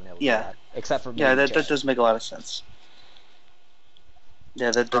conference would have been able to do that, except for that does make a lot of sense. Yeah,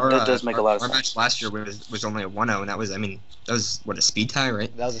 that does make a lot of sense. Our match last year was only a 1-0, and that was what, a speed tie,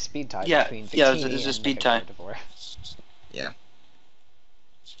 right? That was a speed tie between Victini it was a speed tie. Yeah.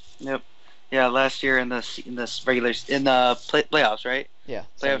 Yep. Yeah, last year in the playoffs, right? Yeah.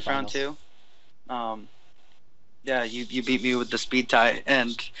 Playoffs round 2. Yeah, you beat me with the speed tie,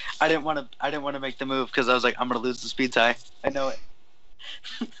 and I didn't want to make the move because I was like, I'm gonna lose the speed tie. I know it.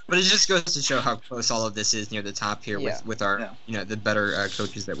 But it just goes to show how close all of this is near the top here with our the better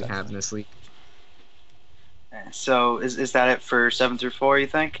coaches that we have in this league. So is that it for 7 through 4? You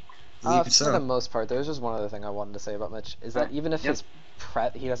think? For the most part, there's just one other thing I wanted to say about Mitch is that even if his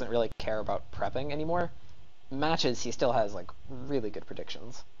prep, he doesn't really care about prepping anymore. Matches, he still has like really good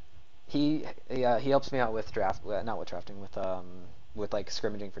predictions. He helps me out with with like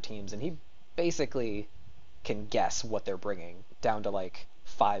scrimmaging for teams, and he basically can guess what they're bringing down to like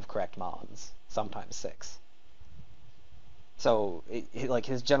 5 correct mons, sometimes 6. So like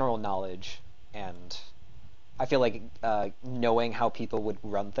his general knowledge, and I feel like knowing how people would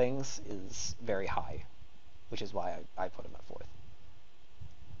run things is very high, which is why I put him at 4th.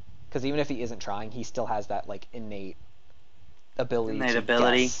 Because even if he isn't trying, he still has that like innate ability to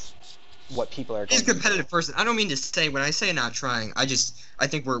guess what people are. He's a competitive person. I don't mean to say, when I say not trying, I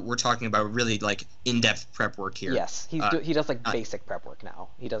think we're talking about really like in-depth prep work here. Yes, he does like basic prep work now.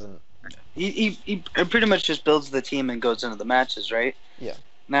 He doesn't. He pretty much just builds the team and goes into the matches, right? Yeah.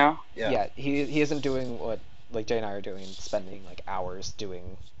 Now. Yeah. He isn't doing what like Jay and I are doing, spending like hours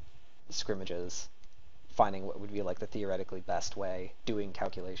doing scrimmages, finding what would be like the theoretically best way, doing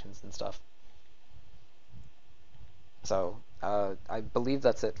calculations and stuff. So, I believe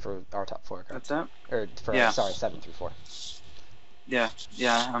that's it for our top 4. That's it? Or sorry, 7 through 4. Yeah,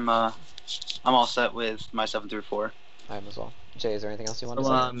 I'm all set with my 7 through 4. I am as well. Jay, is there anything else you want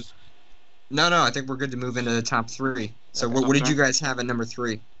to say? No, I think we're good to move into the top 3. So Okay. what did you guys have at number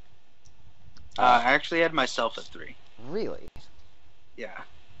 3? I actually had myself at 3. Really? Yeah.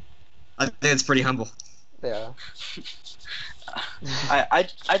 I think it's pretty humble. Yeah. I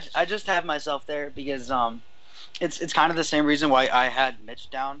just have myself there because it's kind of the same reason why I had Mitch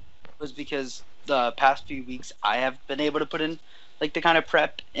down, was because the past few weeks I have been able to put in like the kind of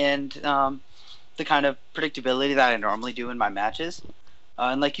prep and the kind of predictability that I normally do in my matches,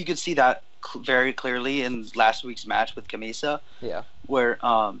 and like you could see that very clearly in last week's match with Camisa. Yeah. Where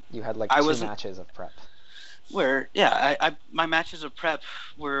you had like 2 matches of prep. Where I my matches of prep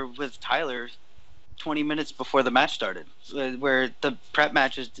were with Tyler 20 minutes before the match started, where the prep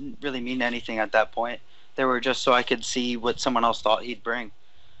matches didn't really mean anything at that point. They were just so I could see what someone else thought he'd bring.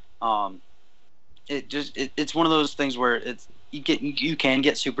 It's one of those things where you can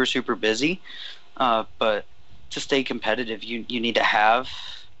get super busy, but to stay competitive, you need to have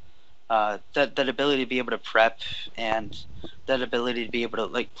that ability to be able to prep and that ability to be able to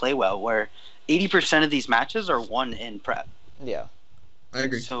like play well. Where 80% of these matches are won in prep. Yeah, I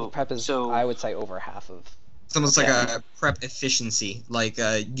agree. So prep is, I would say, over half of. It's almost like a prep efficiency, like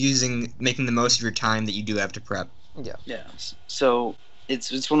making the most of your time that you do have to prep. Yeah. Yeah. So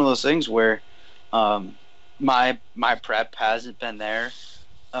it's one of those things where my prep hasn't been there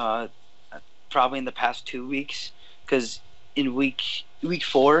probably in the past 2 weeks, because in week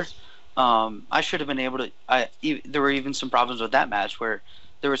 4, I should have been able to. There were even some problems with that match where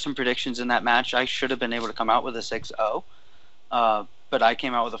there were some predictions in that match. I should have been able to come out with a 6-0, but I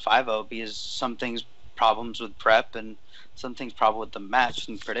came out with a 5-0 because some things problems with prep and some things problem with the match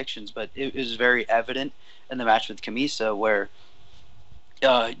and predictions. But it was very evident in the match with Camisa where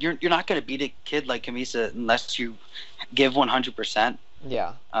you're not going to beat a kid like Camisa unless you give 100%.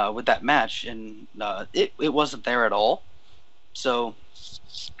 Yeah. With that match, and it wasn't there at all. So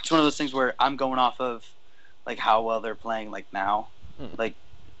it's one of those things where I'm going off of like how well they're playing like now, like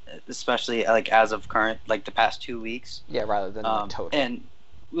especially like as of current, like the past 2 weeks. Yeah, rather than like, total. And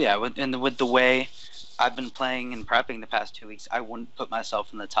yeah, with the way I've been playing and prepping the past 2 weeks, I wouldn't put myself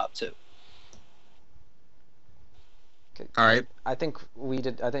in the top 2. Okay. All right. I think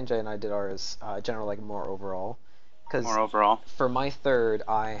Jay and I did ours general like more overall. More overall. For my third,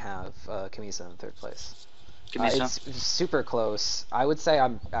 I have Camisa in third place. Camisa. It's super close. I would say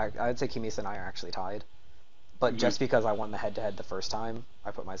Camisa and I are actually tied, but just because I won the head-to-head the first time,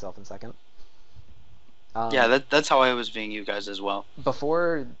 I put myself in second. Yeah, that's how I was viewing you guys as well.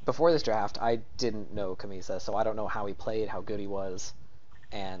 Before this draft, I didn't know Camisa, so I don't know how he played, how good he was,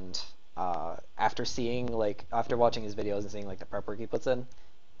 and after watching his videos and seeing like the prep work he puts in,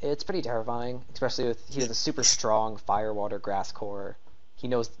 it's pretty terrifying, especially he has a super strong fire, water, grass core. He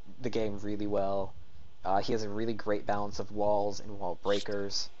knows the game really well. He has a really great balance of walls and wall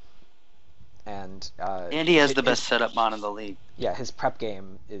breakers. And he has the best setup mon in the league. Yeah, his prep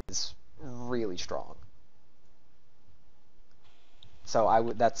game is really strong.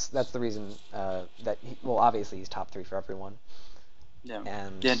 So that's the reason that obviously he's top 3 for everyone. Yeah.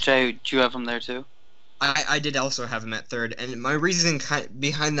 And yeah, Jay, do you have him there too? I did also have him at third, and my reason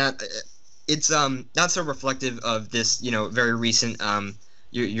behind that, it's not so reflective of this, very recent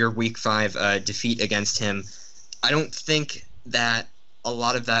your week 5 defeat against him. I don't think that a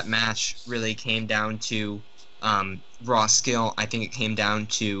lot of that match really came down to raw skill. I think it came down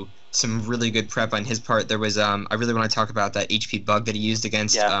to some really good prep on his part. There was I really want to talk about that HP bug that he used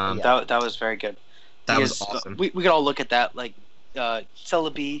against. That was very good. That was awesome. We could all look at that like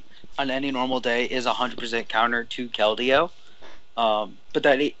Celebi on any normal day is 100% counter to Keldeo, but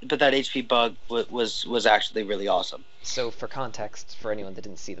that HP bug was actually really awesome. So for context, for anyone that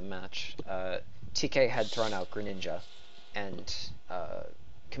didn't see the match, TK had thrown out Greninja, and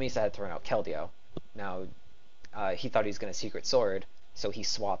Camisa had thrown out Keldeo. Now he thought he was going to Secret Sword, so he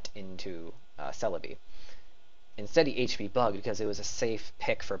swapped into Celebi. Instead, he HP bugged because it was a safe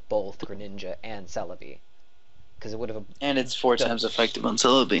pick for both Greninja and Celebi. Because it would have. And it's 4 times effective on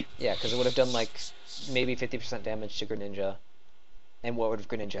Celebi. Yeah, because it would have done like maybe 50% damage to Greninja, and what would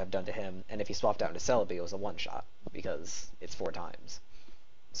Greninja have done to him? And if he swapped out into Celebi, it was a one-shot because it's 4 times.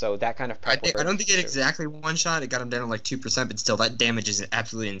 So that kind of prep. I don't think it exactly one shot. It got him down to like 2%, but still, that damage is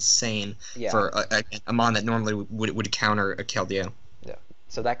absolutely insane for a mon that normally would counter a Keldeo. Yeah.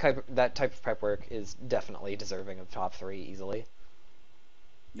 So that type of prep work is definitely deserving of top 3 easily.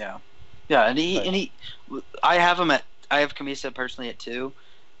 Yeah. Yeah, I have Camisa personally at 2.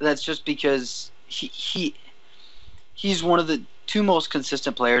 That's just because he's one of the 2 most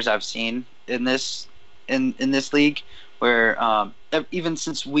consistent players I've seen in this league. Where even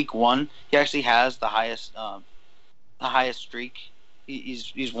since week 1, he actually has the highest streak.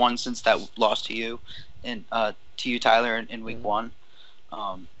 He's won since that loss to you, and to you, Tyler, in week 1.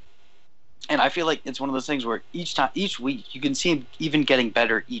 And I feel like it's one of those things where each week you can see him even getting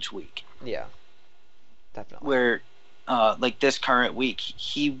better each week. Yeah, definitely. Where, like this current week,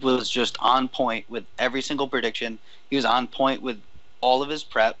 he was just on point with every single prediction. He was on point with all of his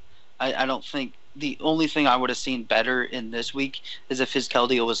prep. I don't think the only thing I would have seen better in this week is if his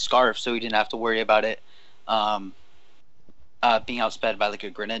Keldeo was Scarf, so he didn't have to worry about it being outsped by like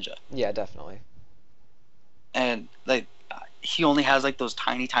a Greninja. Yeah, definitely. And like he only has like those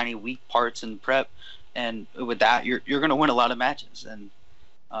tiny weak parts in prep, and with that you're gonna win a lot of matches. And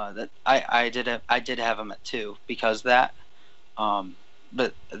that I did have him at 2 because of that.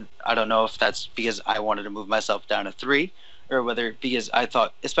 But I don't know if that's because I wanted to move myself down to 3, or whether because I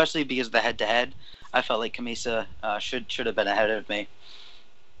thought, especially because of the head-to-head, I felt like Camisa should have been ahead of me.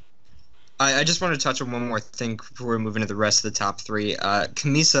 I just want to touch on one more thing before we move into the rest of the top 3.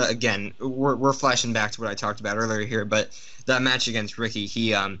 Camisa, again, we're flashing back to what I talked about earlier here, but that match against Ricky,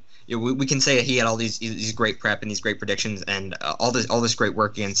 we can say he had all these great prep and these great predictions and all this great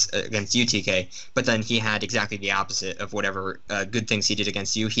work against UTK, but then he had exactly the opposite of whatever good things he did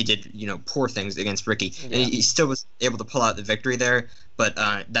against you. He did poor things against Ricky, and he still was able to pull out the victory there. But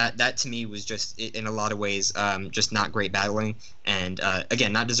that to me was just in a lot of ways just not great battling, and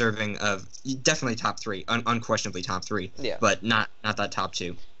again not deserving of definitely top three, unquestionably top three, Yeah. but not that top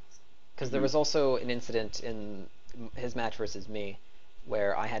two. Because there was also an incident in his match versus me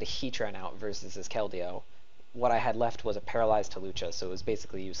where I had a Heatran out versus his Keldeo. What I had left was a paralyzed Talucha, so it was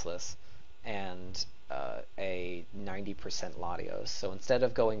basically useless, and a 90% Latios. So instead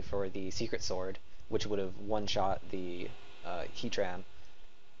of going for the Secret Sword, which would have one-shot the Heatran,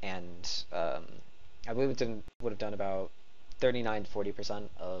 and I believe it would have done about 39 to 40%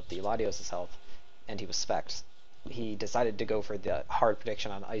 of the Latios' health, and he was spec'd. He decided to go for the hard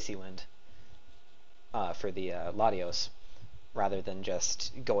prediction on Icy Wind for the Latios, rather than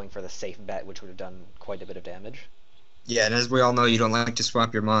just going for the safe bet, which would have done quite a bit of damage. Yeah, and as we all know, you don't like to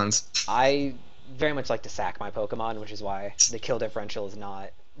swap your mons. I very much like to sack my Pokemon, which is why the kill differential is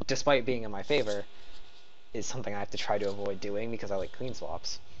not, despite being in my favor, is something I have to try to avoid doing because I like clean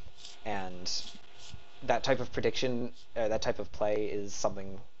swaps. And that type of prediction, that type of play is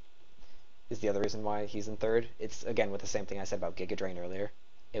the other reason why he's in third. It's, again, with the same thing I said about Giga Drain earlier.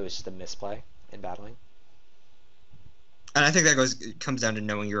 It was just a misplay in battling. And I think that comes down to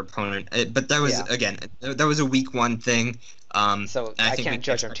knowing your opponent. But that was again, that was a week one thing. So I can't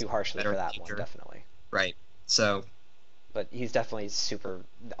judge him too harshly for that one, definitely. Right. So. But he's definitely super.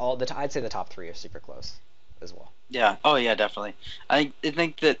 I'd say the top three are super close, as well. Yeah. Oh yeah, definitely. I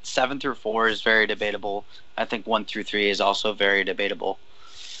think that 7 through 4 is very debatable. I think 1 through 3 is also very debatable.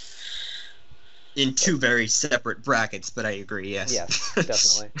 In two very separate brackets, but I agree. Yes. Yes,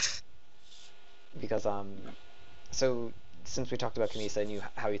 definitely. Because so since we talked about Kamisa and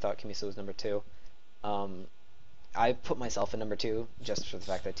how you thought Kamisa was number 2, I put myself in number 2 just for the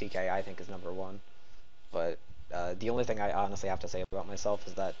fact that TK I think is number 1. But the only thing I honestly have to say about myself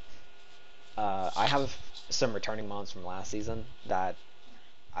is that I have some returning mons from last season that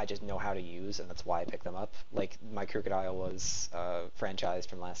I just know how to use, and that's why I picked them up. Like, my Crocodile was franchised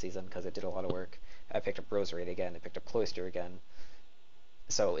from last season because it did a lot of work. I picked up Roserade again, I picked up Cloyster again.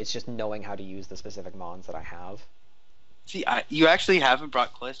 So it's just knowing how to use the specific mons that I have. See, you actually haven't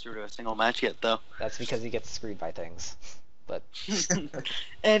brought Cloyster to a single match yet, though. That's because he gets screwed by things. But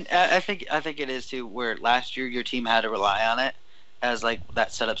and I think it is too. Where last year your team had to rely on it as like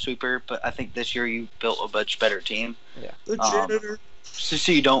that setup sweeper, but I think this year you built a much better team. Yeah. The janitor.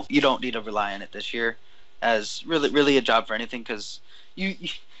 So you don't need to rely on it this year as really a job for anything, because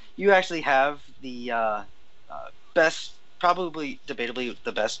you actually have the best, probably debatably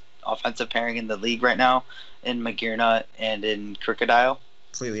the best offensive pairing in the league right now in Magearna and in Crocodile.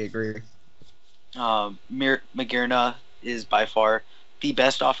 Completely agree. Magearna is by far the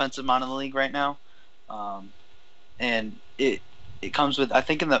best offensive mon in the league right now, and it comes with, I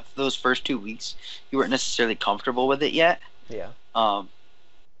think in those first 2 weeks you weren't necessarily comfortable with it yet. Yeah.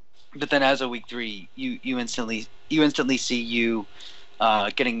 But then as of week 3, you instantly see you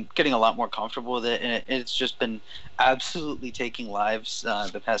getting a lot more comfortable with it, and it's just been absolutely taking lives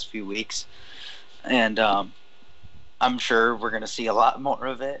the past few weeks, and I'm sure we're gonna see a lot more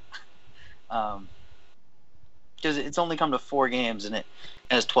of it. Because it's only come to 4 games and it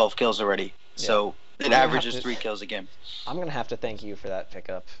has 12 kills already. Yeah. So it averages 3 kills a game. I'm going to have to thank you for that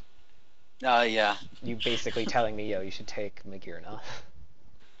pickup. Yeah. You basically telling me, yo, you should take Magearna.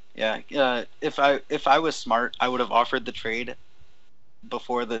 Yeah. If I was smart, I would have offered the trade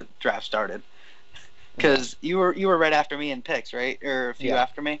before the draft started. Because you were right after me in picks, right? Or a few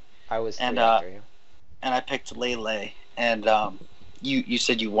after me. I was 3 after you. And I picked Lele. And you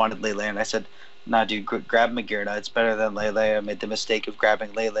said you wanted Lele, and I said, nah, dude, grab Magearna. It's better than Lele. I made the mistake of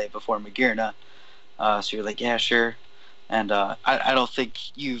grabbing Lele before Magearna. So you're like, yeah, sure. And I don't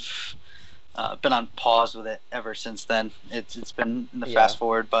think you've been on pause with it ever since then. It's been in the fast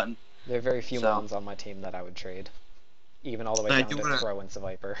forward button. There are very few mons on my team that I would trade, even all the way down to throw in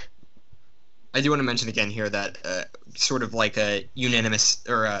Viper. I do want to mention again here that sort of like a unanimous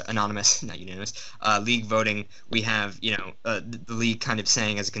or anonymous, not unanimous, league voting. We have the league kind of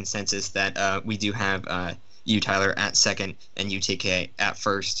saying as a consensus that we do have you, Tyler, at second and UTK at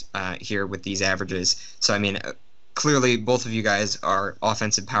first here with these averages. So I mean, clearly both of you guys are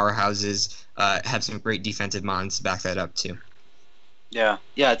offensive powerhouses. Have some great defensive mons to back that up too. Yeah,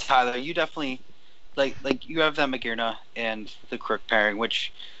 Tyler, you definitely like you have that Magearna and the Crook pairing,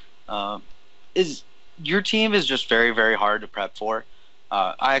 which is your team is just very, very hard to prep for.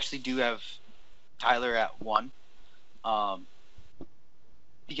 I actually do have Tyler at 1, Um,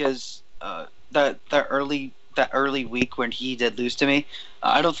 because that early week when he did lose to me,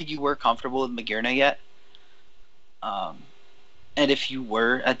 I don't think you were comfortable with Magirna yet. Um, and if you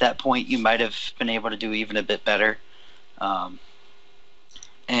were at that point, you might have been able to do even a bit better. Um,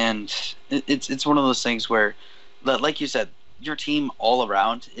 and it's one of those things where, like you said, your team all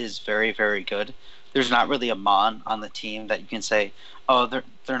around is very very good. There's not really a mon on the team that you can say, oh, they're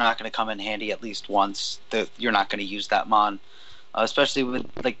not going to come in handy at least once. You're not going to use that mon, especially with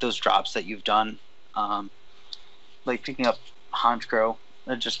like those drops that you've done, um, like picking up Honchkrow,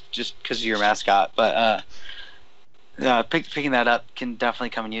 just because of your mascot. But picking that up can definitely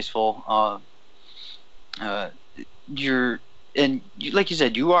come in useful. Uh, you're and you, like you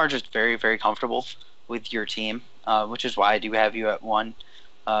said, you are just very very comfortable with your team, which is why I do have you at one.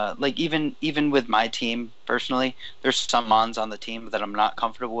 Like even with my team personally, there's some mons on the team that I'm not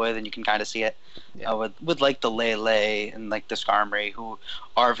comfortable with, and you can kind of see it. Yeah. With like the Lele and like the Skarmory, who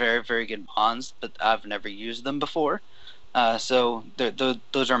are very very good mons, but I've never used them before. So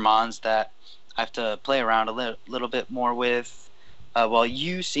those are mons that I have to play around a little bit more with. While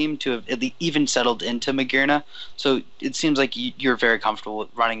you seem to have even settled into Magirna, so it seems like you're very comfortable with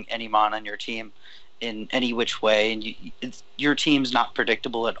running any mon on your team in any which way, and your team's not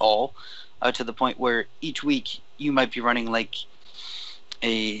predictable at all, to the point where each week you might be running like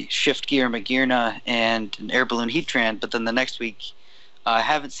a shift gear Magirna and an air balloon Heatran, but then the next week I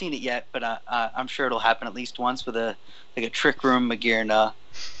haven't seen it yet, but I'm sure it'll happen at least once with a trick room Magirna,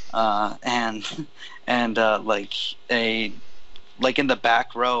 and like a like in the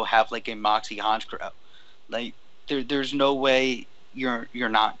back row have like a Moxie Honchkrow. Like there's no way you're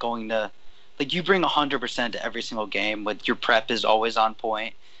not going to, like, you bring 100% to every single game. With your prep is always on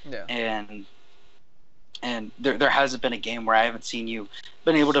point, Yeah. and there hasn't been a game where I haven't seen you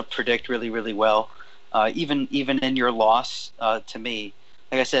been able to predict really really well. Even in your loss to me,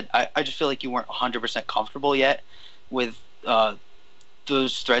 like I said, I just feel like you weren't 100% comfortable yet with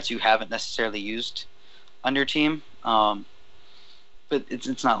those threats you haven't necessarily used on your team. But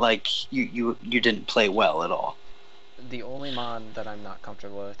it's not like you didn't play well at all. The only mon that I'm not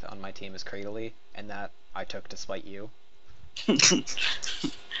comfortable with on my team is Cradley, and that I took to spite you. I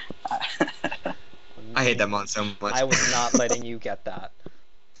hate that mon so much. I was not letting you get that.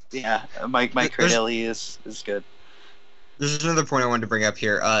 Yeah, my Cradley is good. There's another point I wanted to bring up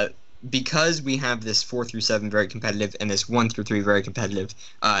here. Because we have this 4 through 7 very competitive and this 1 through 3 very competitive.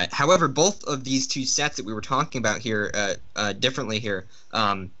 However, both of these two sets that we were talking about here differently here.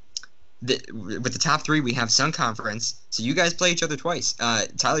 With the top 3, we have Sun Conference, so you guys play each other twice.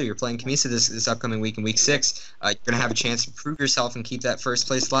 Tyler, you're playing Camisa this upcoming week in Week 6. You're going to have a chance to prove yourself and keep that first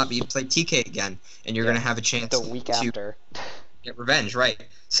place slot, but you play TK again, and you're going to have a chance the week after get revenge, right?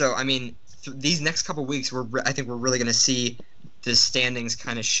 So, I mean, these next couple weeks, I think we're really going to see the standings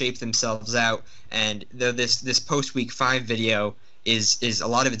kind of shape themselves out, and though this post Week 5 video is a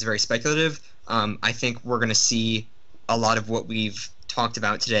lot of it's very speculative, I think we're going to see a lot of what we've talked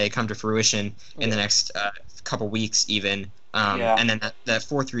about today come to fruition in the next couple weeks even. And then that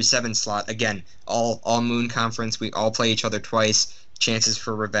 4 through 7 slot, again, all Moon Conference, we all play each other twice, chances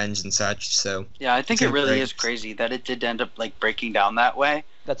for revenge and such. So yeah, I think it really is crazy that it did end up like breaking down that way.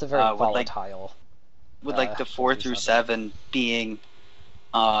 That's a very volatile. With like the 4 through 7 being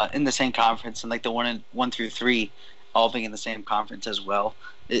in the same conference, and like the 1 through 3 all being in the same conference as well.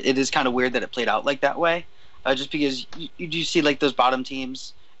 It is kind of weird that it played out like that way, just because you do see like those bottom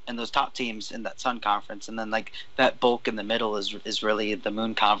teams and those top teams in that Sun Conference, and then like that bulk in the middle is really the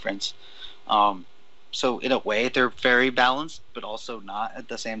Moon Conference. So in a way, they're very balanced, but also not at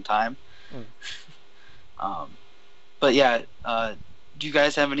the same time. But yeah, do you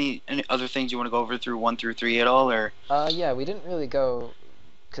guys have any other things you want to go over through 1 through 3 at all, or? Yeah, we didn't really go,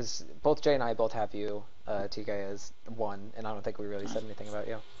 because both Jay and I both have you, TK, as 1, and I don't think we really said anything about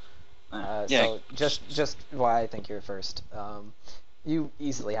you. Yeah. So just why I think you're first. You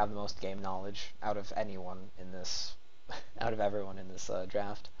easily have the most game knowledge out of anyone in this, out of everyone in this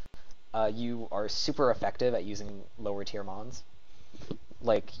draft. You are super effective at using lower tier mons.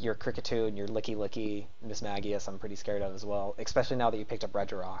 Like your Kricketune, your Licky Licky, Miss Magius, I'm pretty scared of as well. Especially now that you picked up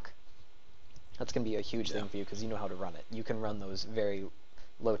Regirock. That's going to be a huge thing for you because you know how to run it. You can run those very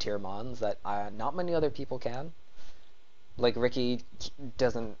low tier mons that not many other people can. Like Ricky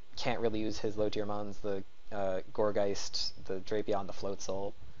can't really use his low tier mons, the Gorgeist, the Drapion, the Float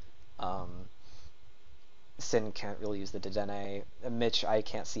Soul. Sin can't really use the Dedenne. Mitch, I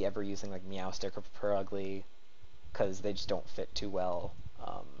can't see ever using like Meowstic or Purugly because they just don't fit too well.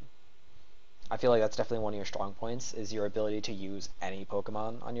 I feel like that's definitely one of your strong points is your ability to use any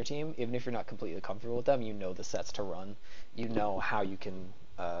Pokemon on your team, even if you're not completely comfortable with them. You know the sets to run. You know how you can.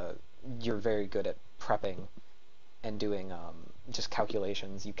 You're very good at prepping and doing just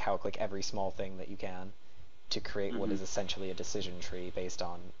calculations. You calc like every small thing that you can to create what is essentially a decision tree based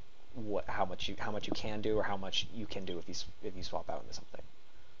on how much you can do or how much you can do if you swap out into something.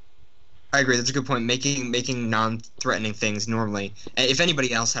 I agree. That's a good point. Making non-threatening things normally. If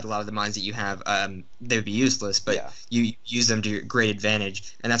anybody else had a lot of the mines that you have, they would be useless. But Yeah. you use them to your great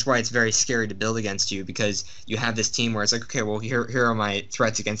advantage, and that's why it's very scary to build against you because you have this team where it's like, okay, well here are my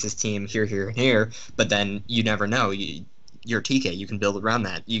threats against this team here, here, and here. But then you never know. You're TK. You can build around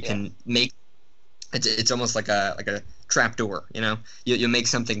that. You can make. It's almost like a trap door. You know, you make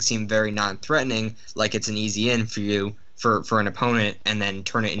something seem very non-threatening, like it's an easy in for you. For an opponent, and then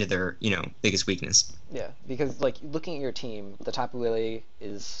turn it into their biggest weakness. Yeah, because like looking at your team, the Tapu Lele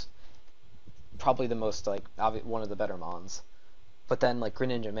is probably the most like one of the better mons. But then like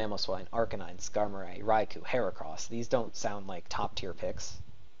Greninja, Mamoswine, Arcanine, Skarmory, Raikou, Heracross, these don't sound like top tier picks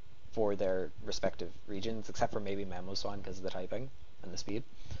for their respective regions, except for maybe Mamoswine because of the typing and the speed.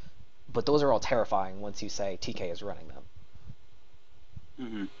 But those are all terrifying once you say TK is running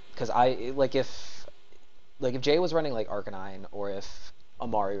them. Because if Jay was running like Arcanine, or if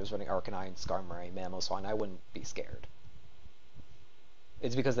Amari was running Arcanine, Skarmory, Mamoswine, I wouldn't be scared.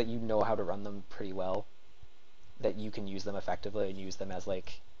 It's because that you know how to run them pretty well, that you can use them effectively and use them as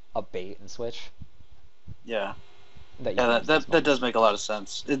like a bait and switch. Yeah. That does make a lot of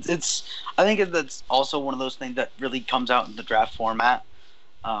sense. It's I think that's also one of those things that really comes out in the draft format,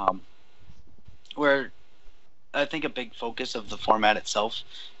 where I think a big focus of the format itself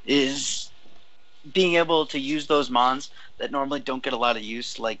is being able to use those mons that normally don't get a lot of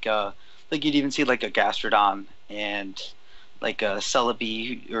use, like you'd even see like a Gastrodon and like a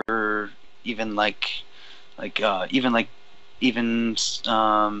Celebi, or even even like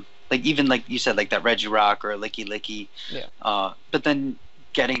you said, like that Regirock or a Licky Licky. Yeah. But then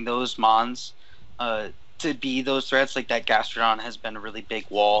getting those mons to be those threats, like that Gastrodon has been a really big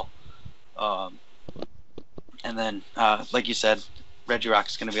wall. And then like you said, Regirock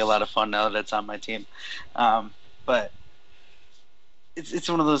is going to be a lot of fun now that it's on my team. But it's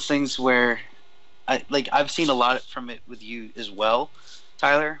one of those things where I've seen a lot from it with you as well,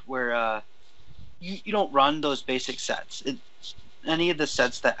 Tyler, where you don't run those basic sets. Any of the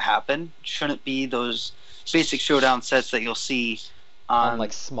sets that happen shouldn't be those basic showdown sets that you'll see on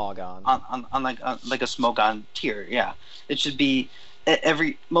like Smogon. On like a Smogon tier. Yeah, it should be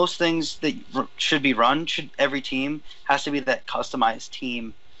most things that should be run. Every team has to be that customized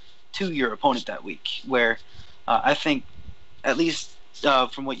team to your opponent that week. Where I think, at least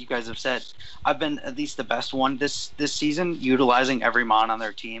from what you guys have said, I've been at least the best one this season, utilizing every mon on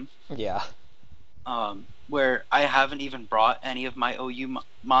their team. Yeah. Where I haven't even brought any of my OU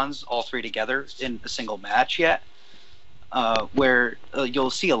mons all three together in a single match yet. Where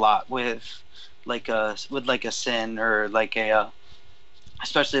you'll see a lot with like a Sin, or like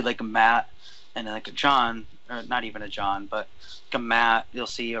especially like a Matt and like a John, or not even a John, but like a Matt, you'll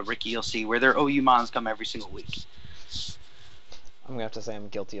see a Ricky, you'll see where their OU mons come every single week. I'm gonna have to say I'm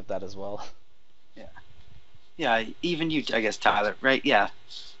guilty of that as well. Yeah, even you, I guess, Tyler, right? Yeah,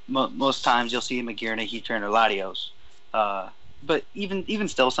 most times you'll see a Magirna, Heatran, or Latios. But even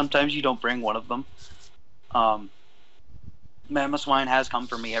still, sometimes you don't bring one of them. Mamoswine has come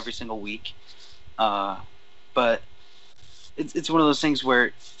for me every single week, but it's one of those things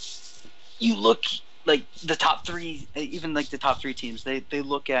where you look like the top three, even like the top three teams, they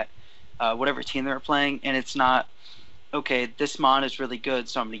look at whatever team they're playing, and it's not, okay, this mon is really good,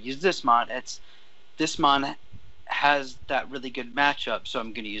 so I'm going to use this mon. It's, this mon has that really good matchup, so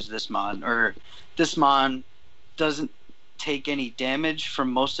I'm going to use this mon. Or this mon doesn't take any damage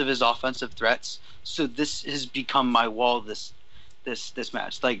from most of his offensive threats, so this has become my wall this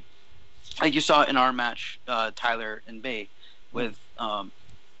match. Like you saw in our match, Tyler and Bay, with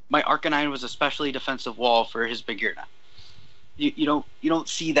my Arcanine was a specially defensive wall for his Bagirna. You don't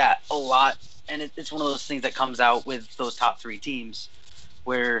see that a lot, and it's one of those things that comes out with those top three teams,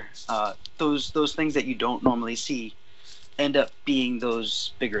 where those things that you don't normally see end up being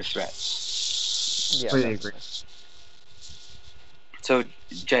those bigger threats. Yeah, Completely agree. So,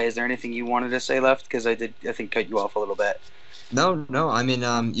 Jay, is there anything you wanted to say left? Because I think, cut you off a little bit. No. I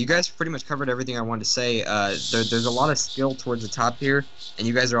mean, you guys pretty much covered everything I wanted to say. There's a lot of skill towards the top here, and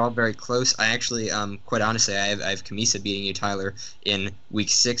you guys are all very close. I actually, quite honestly, I have Kamisa beating you, Tyler, in week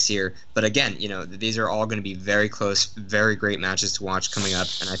 6 here. But again, these are all going to be very close, very great matches to watch coming up,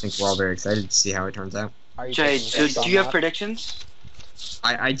 and I think we're all very excited to see how it turns out. Jay, so do you have predictions?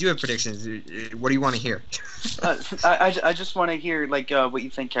 I do have predictions. What do you want to hear? I just want to hear what you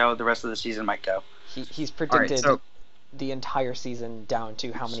think how the rest of the season might go. He's All right, predicted so the entire season down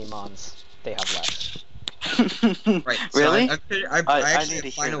to how many Mons they have left. right, so Really? I I actually need to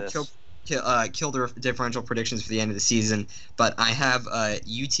have hear final this. kill differential predictions for the end of the season, but I have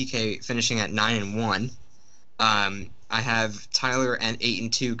UTK finishing at 9-1. I have Tyler at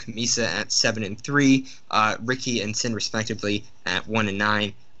 8-2, Kamisa at 7-3, Ricky and Sin respectively at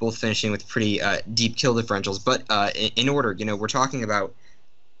 1-9, both finishing with pretty deep kill differentials. But in order, we're talking about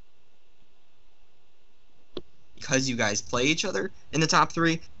because you guys play each other in the top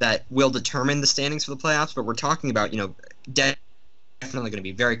three that will determine the standings for the playoffs. But we're talking about definitely going to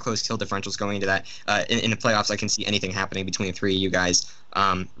be very close kill differentials going into that. In the playoffs, I can see anything happening between the three of you guys,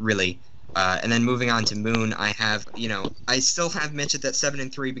 really. And then moving on to Moon, I have, I still have Mitch at that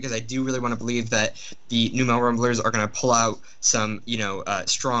 7-3 because I do really want to believe that the New Mel Rumblers are going to pull out some,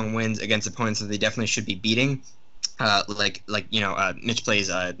 strong wins against opponents that they definitely should be beating. Mitch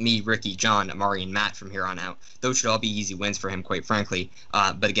plays me, Ricky, John, Amari, and Matt from here on out. Those should all be easy wins for him, quite frankly.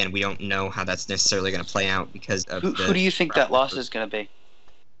 But again, we don't know how that's necessarily going to play out because of Who do you think that loss is going to be?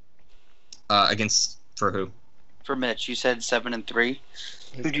 Against for who? For Mitch, you said 7-3.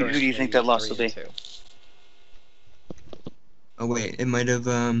 He's Who do you think that loss will be? 3-2. Oh wait, it might have.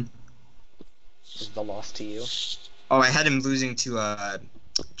 Is the loss to you? Oh, I had him losing to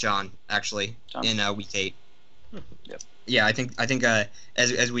John actually John? in week 8. Yep. Yeah, I think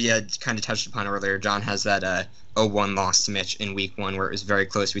as we had kind of touched upon earlier, John has that 0-1 loss to Mitch in week 1 where it was very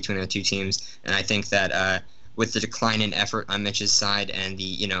close between the two teams, and I think that with the decline in effort on Mitch's side and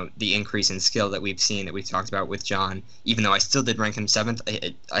the increase in skill that we've seen that we've talked about with John, even though I still did rank him 7th,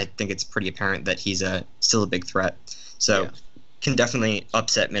 I think it's pretty apparent that he's still a big threat. So can definitely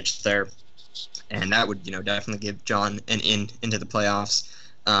upset Mitch there, and that would definitely give John an in into the playoffs.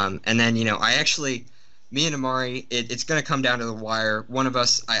 And then me and Amari, it's going to come down to the wire. One of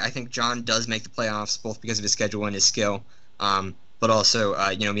us, I think John does make the playoffs, both because of his schedule and his skill. But also,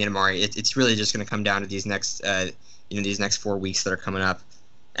 me and Amari, it's really just going to come down to these next 4 weeks that are coming up,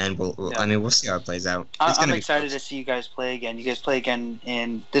 and we'll see how it plays out. I'm excited to see you guys play again. You guys play again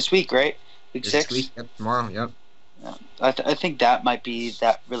in this week, right? Week 6? This week, yep, tomorrow, yep. Yeah. I think that might be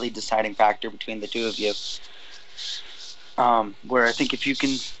that really deciding factor between the two of you. Where I think if you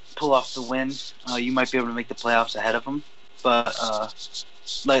can pull off the win, you might be able to make the playoffs ahead of them. But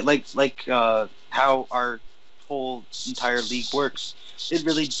how our whole entire league works, it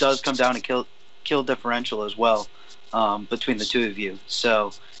really does come down to kill differential as well between the two of you.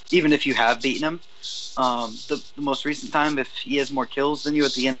 So even if you have beaten him, the most recent time, if he has more kills than you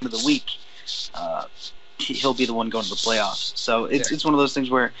at the end of the week, he'll be the one going to the playoffs. So it's one of those things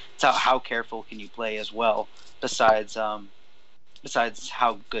where it's how careful can you play as well, besides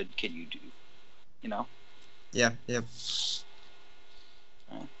how good can you do, Yeah.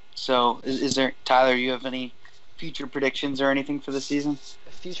 So is there, Tyler, you have any future predictions or anything for the season?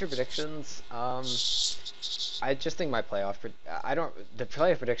 Future predictions, I just think my playoff the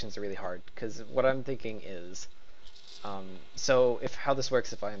playoff predictions are really hard because what I'm thinking is so how this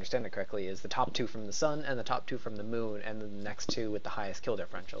works, if I understand it correctly, is the top 2 from the sun and the top 2 from the moon and then the next 2 with the highest kill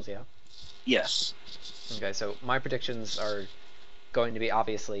differentials, yeah? Yes. Okay, so my predictions are going to be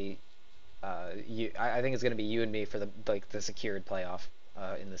obviously I think it's going to be you and me for the secured playoff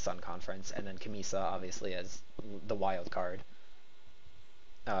in the Sun Conference, and then Kamisa obviously as the wild card,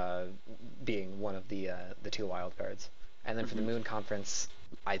 being one of the 2 wild cards. And then for the Moon Conference,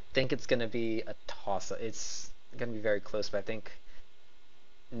 I think it's going to be a toss. It's going to be very close, but I think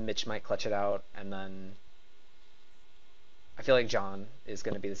Mitch might clutch it out, and then I feel like John is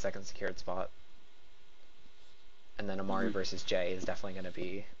going to be the second secured spot. And then Amari versus Jay is definitely going to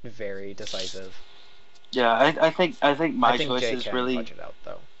be very decisive. Yeah, I think my choice Jay is can really clutch it out,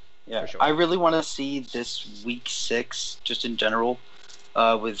 though. Yeah, for sure. I really want to see this week 6 just in general,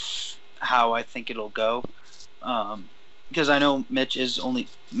 with how I think it'll go, because I know Mitch is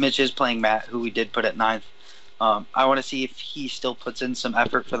playing Matt, who we did put at 9th. I want to see if he still puts in some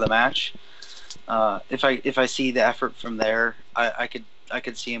effort for the match. If I see the effort from there, I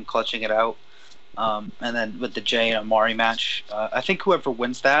could see him clutching it out. And then with the Jay and Amari match, I think whoever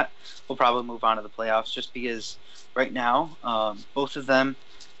wins that will probably move on to the playoffs, just because right now both of them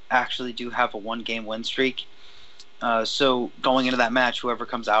actually do have a 1-game win streak. So going into that match, whoever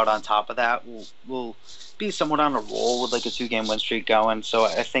comes out on top of that will be somewhat on a roll with like a 2-game win streak going. So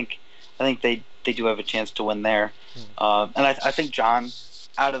I think they do have a chance to win there. And I think John,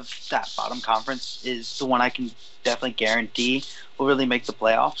 out of that bottom conference, is the one I can definitely guarantee will really make the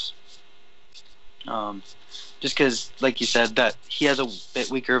playoffs. Um, just because, like you said, that he has a bit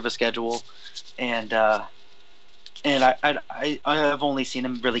weaker of a schedule, and I have only seen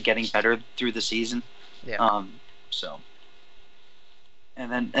him really getting better through the season. Yeah. So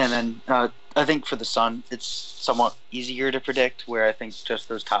and then I think for the Sun, it's somewhat easier to predict. Where I think just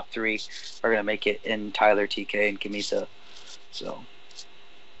those top three are going to make it in Tyler, TK, and Kamisa. So,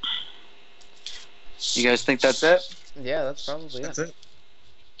 you guys think that's it? Yeah, that's probably That's it.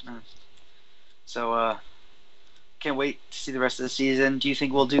 it. So, can't wait to see the rest of the season. Do you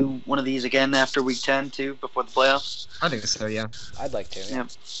think we'll do one of these again after week 10 too, before the playoffs? I think so. Yeah. I'd like to. Yeah. Yep.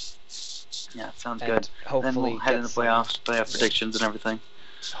 Yeah, sounds And good. Then hopefully we'll head get into some, playoffs, playoff predictions, and everything.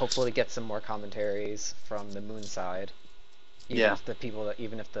 hopefully get some more commentaries from the moon side. Even Yeah. if the people that,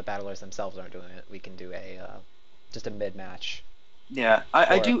 even if the battlers themselves aren't doing it, we can do a just a mid match. Yeah,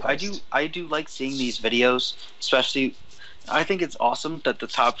 I Or a do, post. I do like seeing these videos, especially. I think it's awesome that the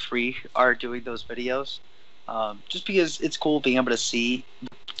top three are doing those videos, just because it's cool being able to see the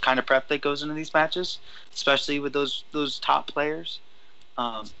kind of prep that goes into these matches, especially with those top players.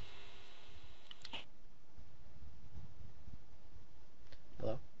 Um,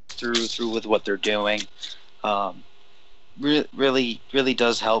 Hello. through with what they're doing, um, really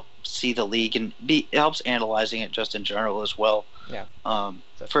does help see the league and it helps analyzing it just in general as well. Yeah.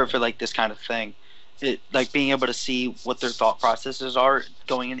 For like this kind of thing, it like being able to see what their thought processes are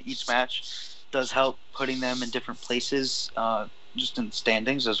going into each match does help putting them in different places, just in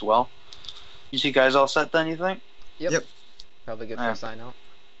standings as well. You guys all set then? You think? Yep. Yep. Probably good for a sign out.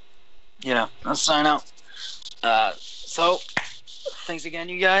 Yeah, let's sign out. So thanks again,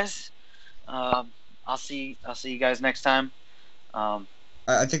 you guys. I'll see you guys next time. Um,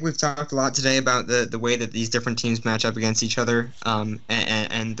 I think we've talked a lot today about the way that these different teams match up against each other, and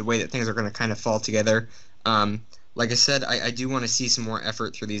the way that things are going to kind of fall together. Like I said, I do want to see some more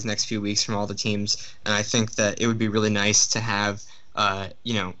effort through these next few weeks from all the teams, and I think that it would be really nice to have,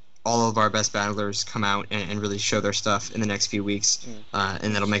 all of our best battlers come out and really show their stuff in the next few weeks,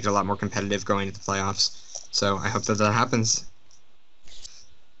 and that'll make it a lot more competitive going into the playoffs. So I hope that that happens.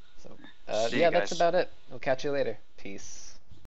 So See you yeah, that's guys. about it. We'll catch you later. Peace.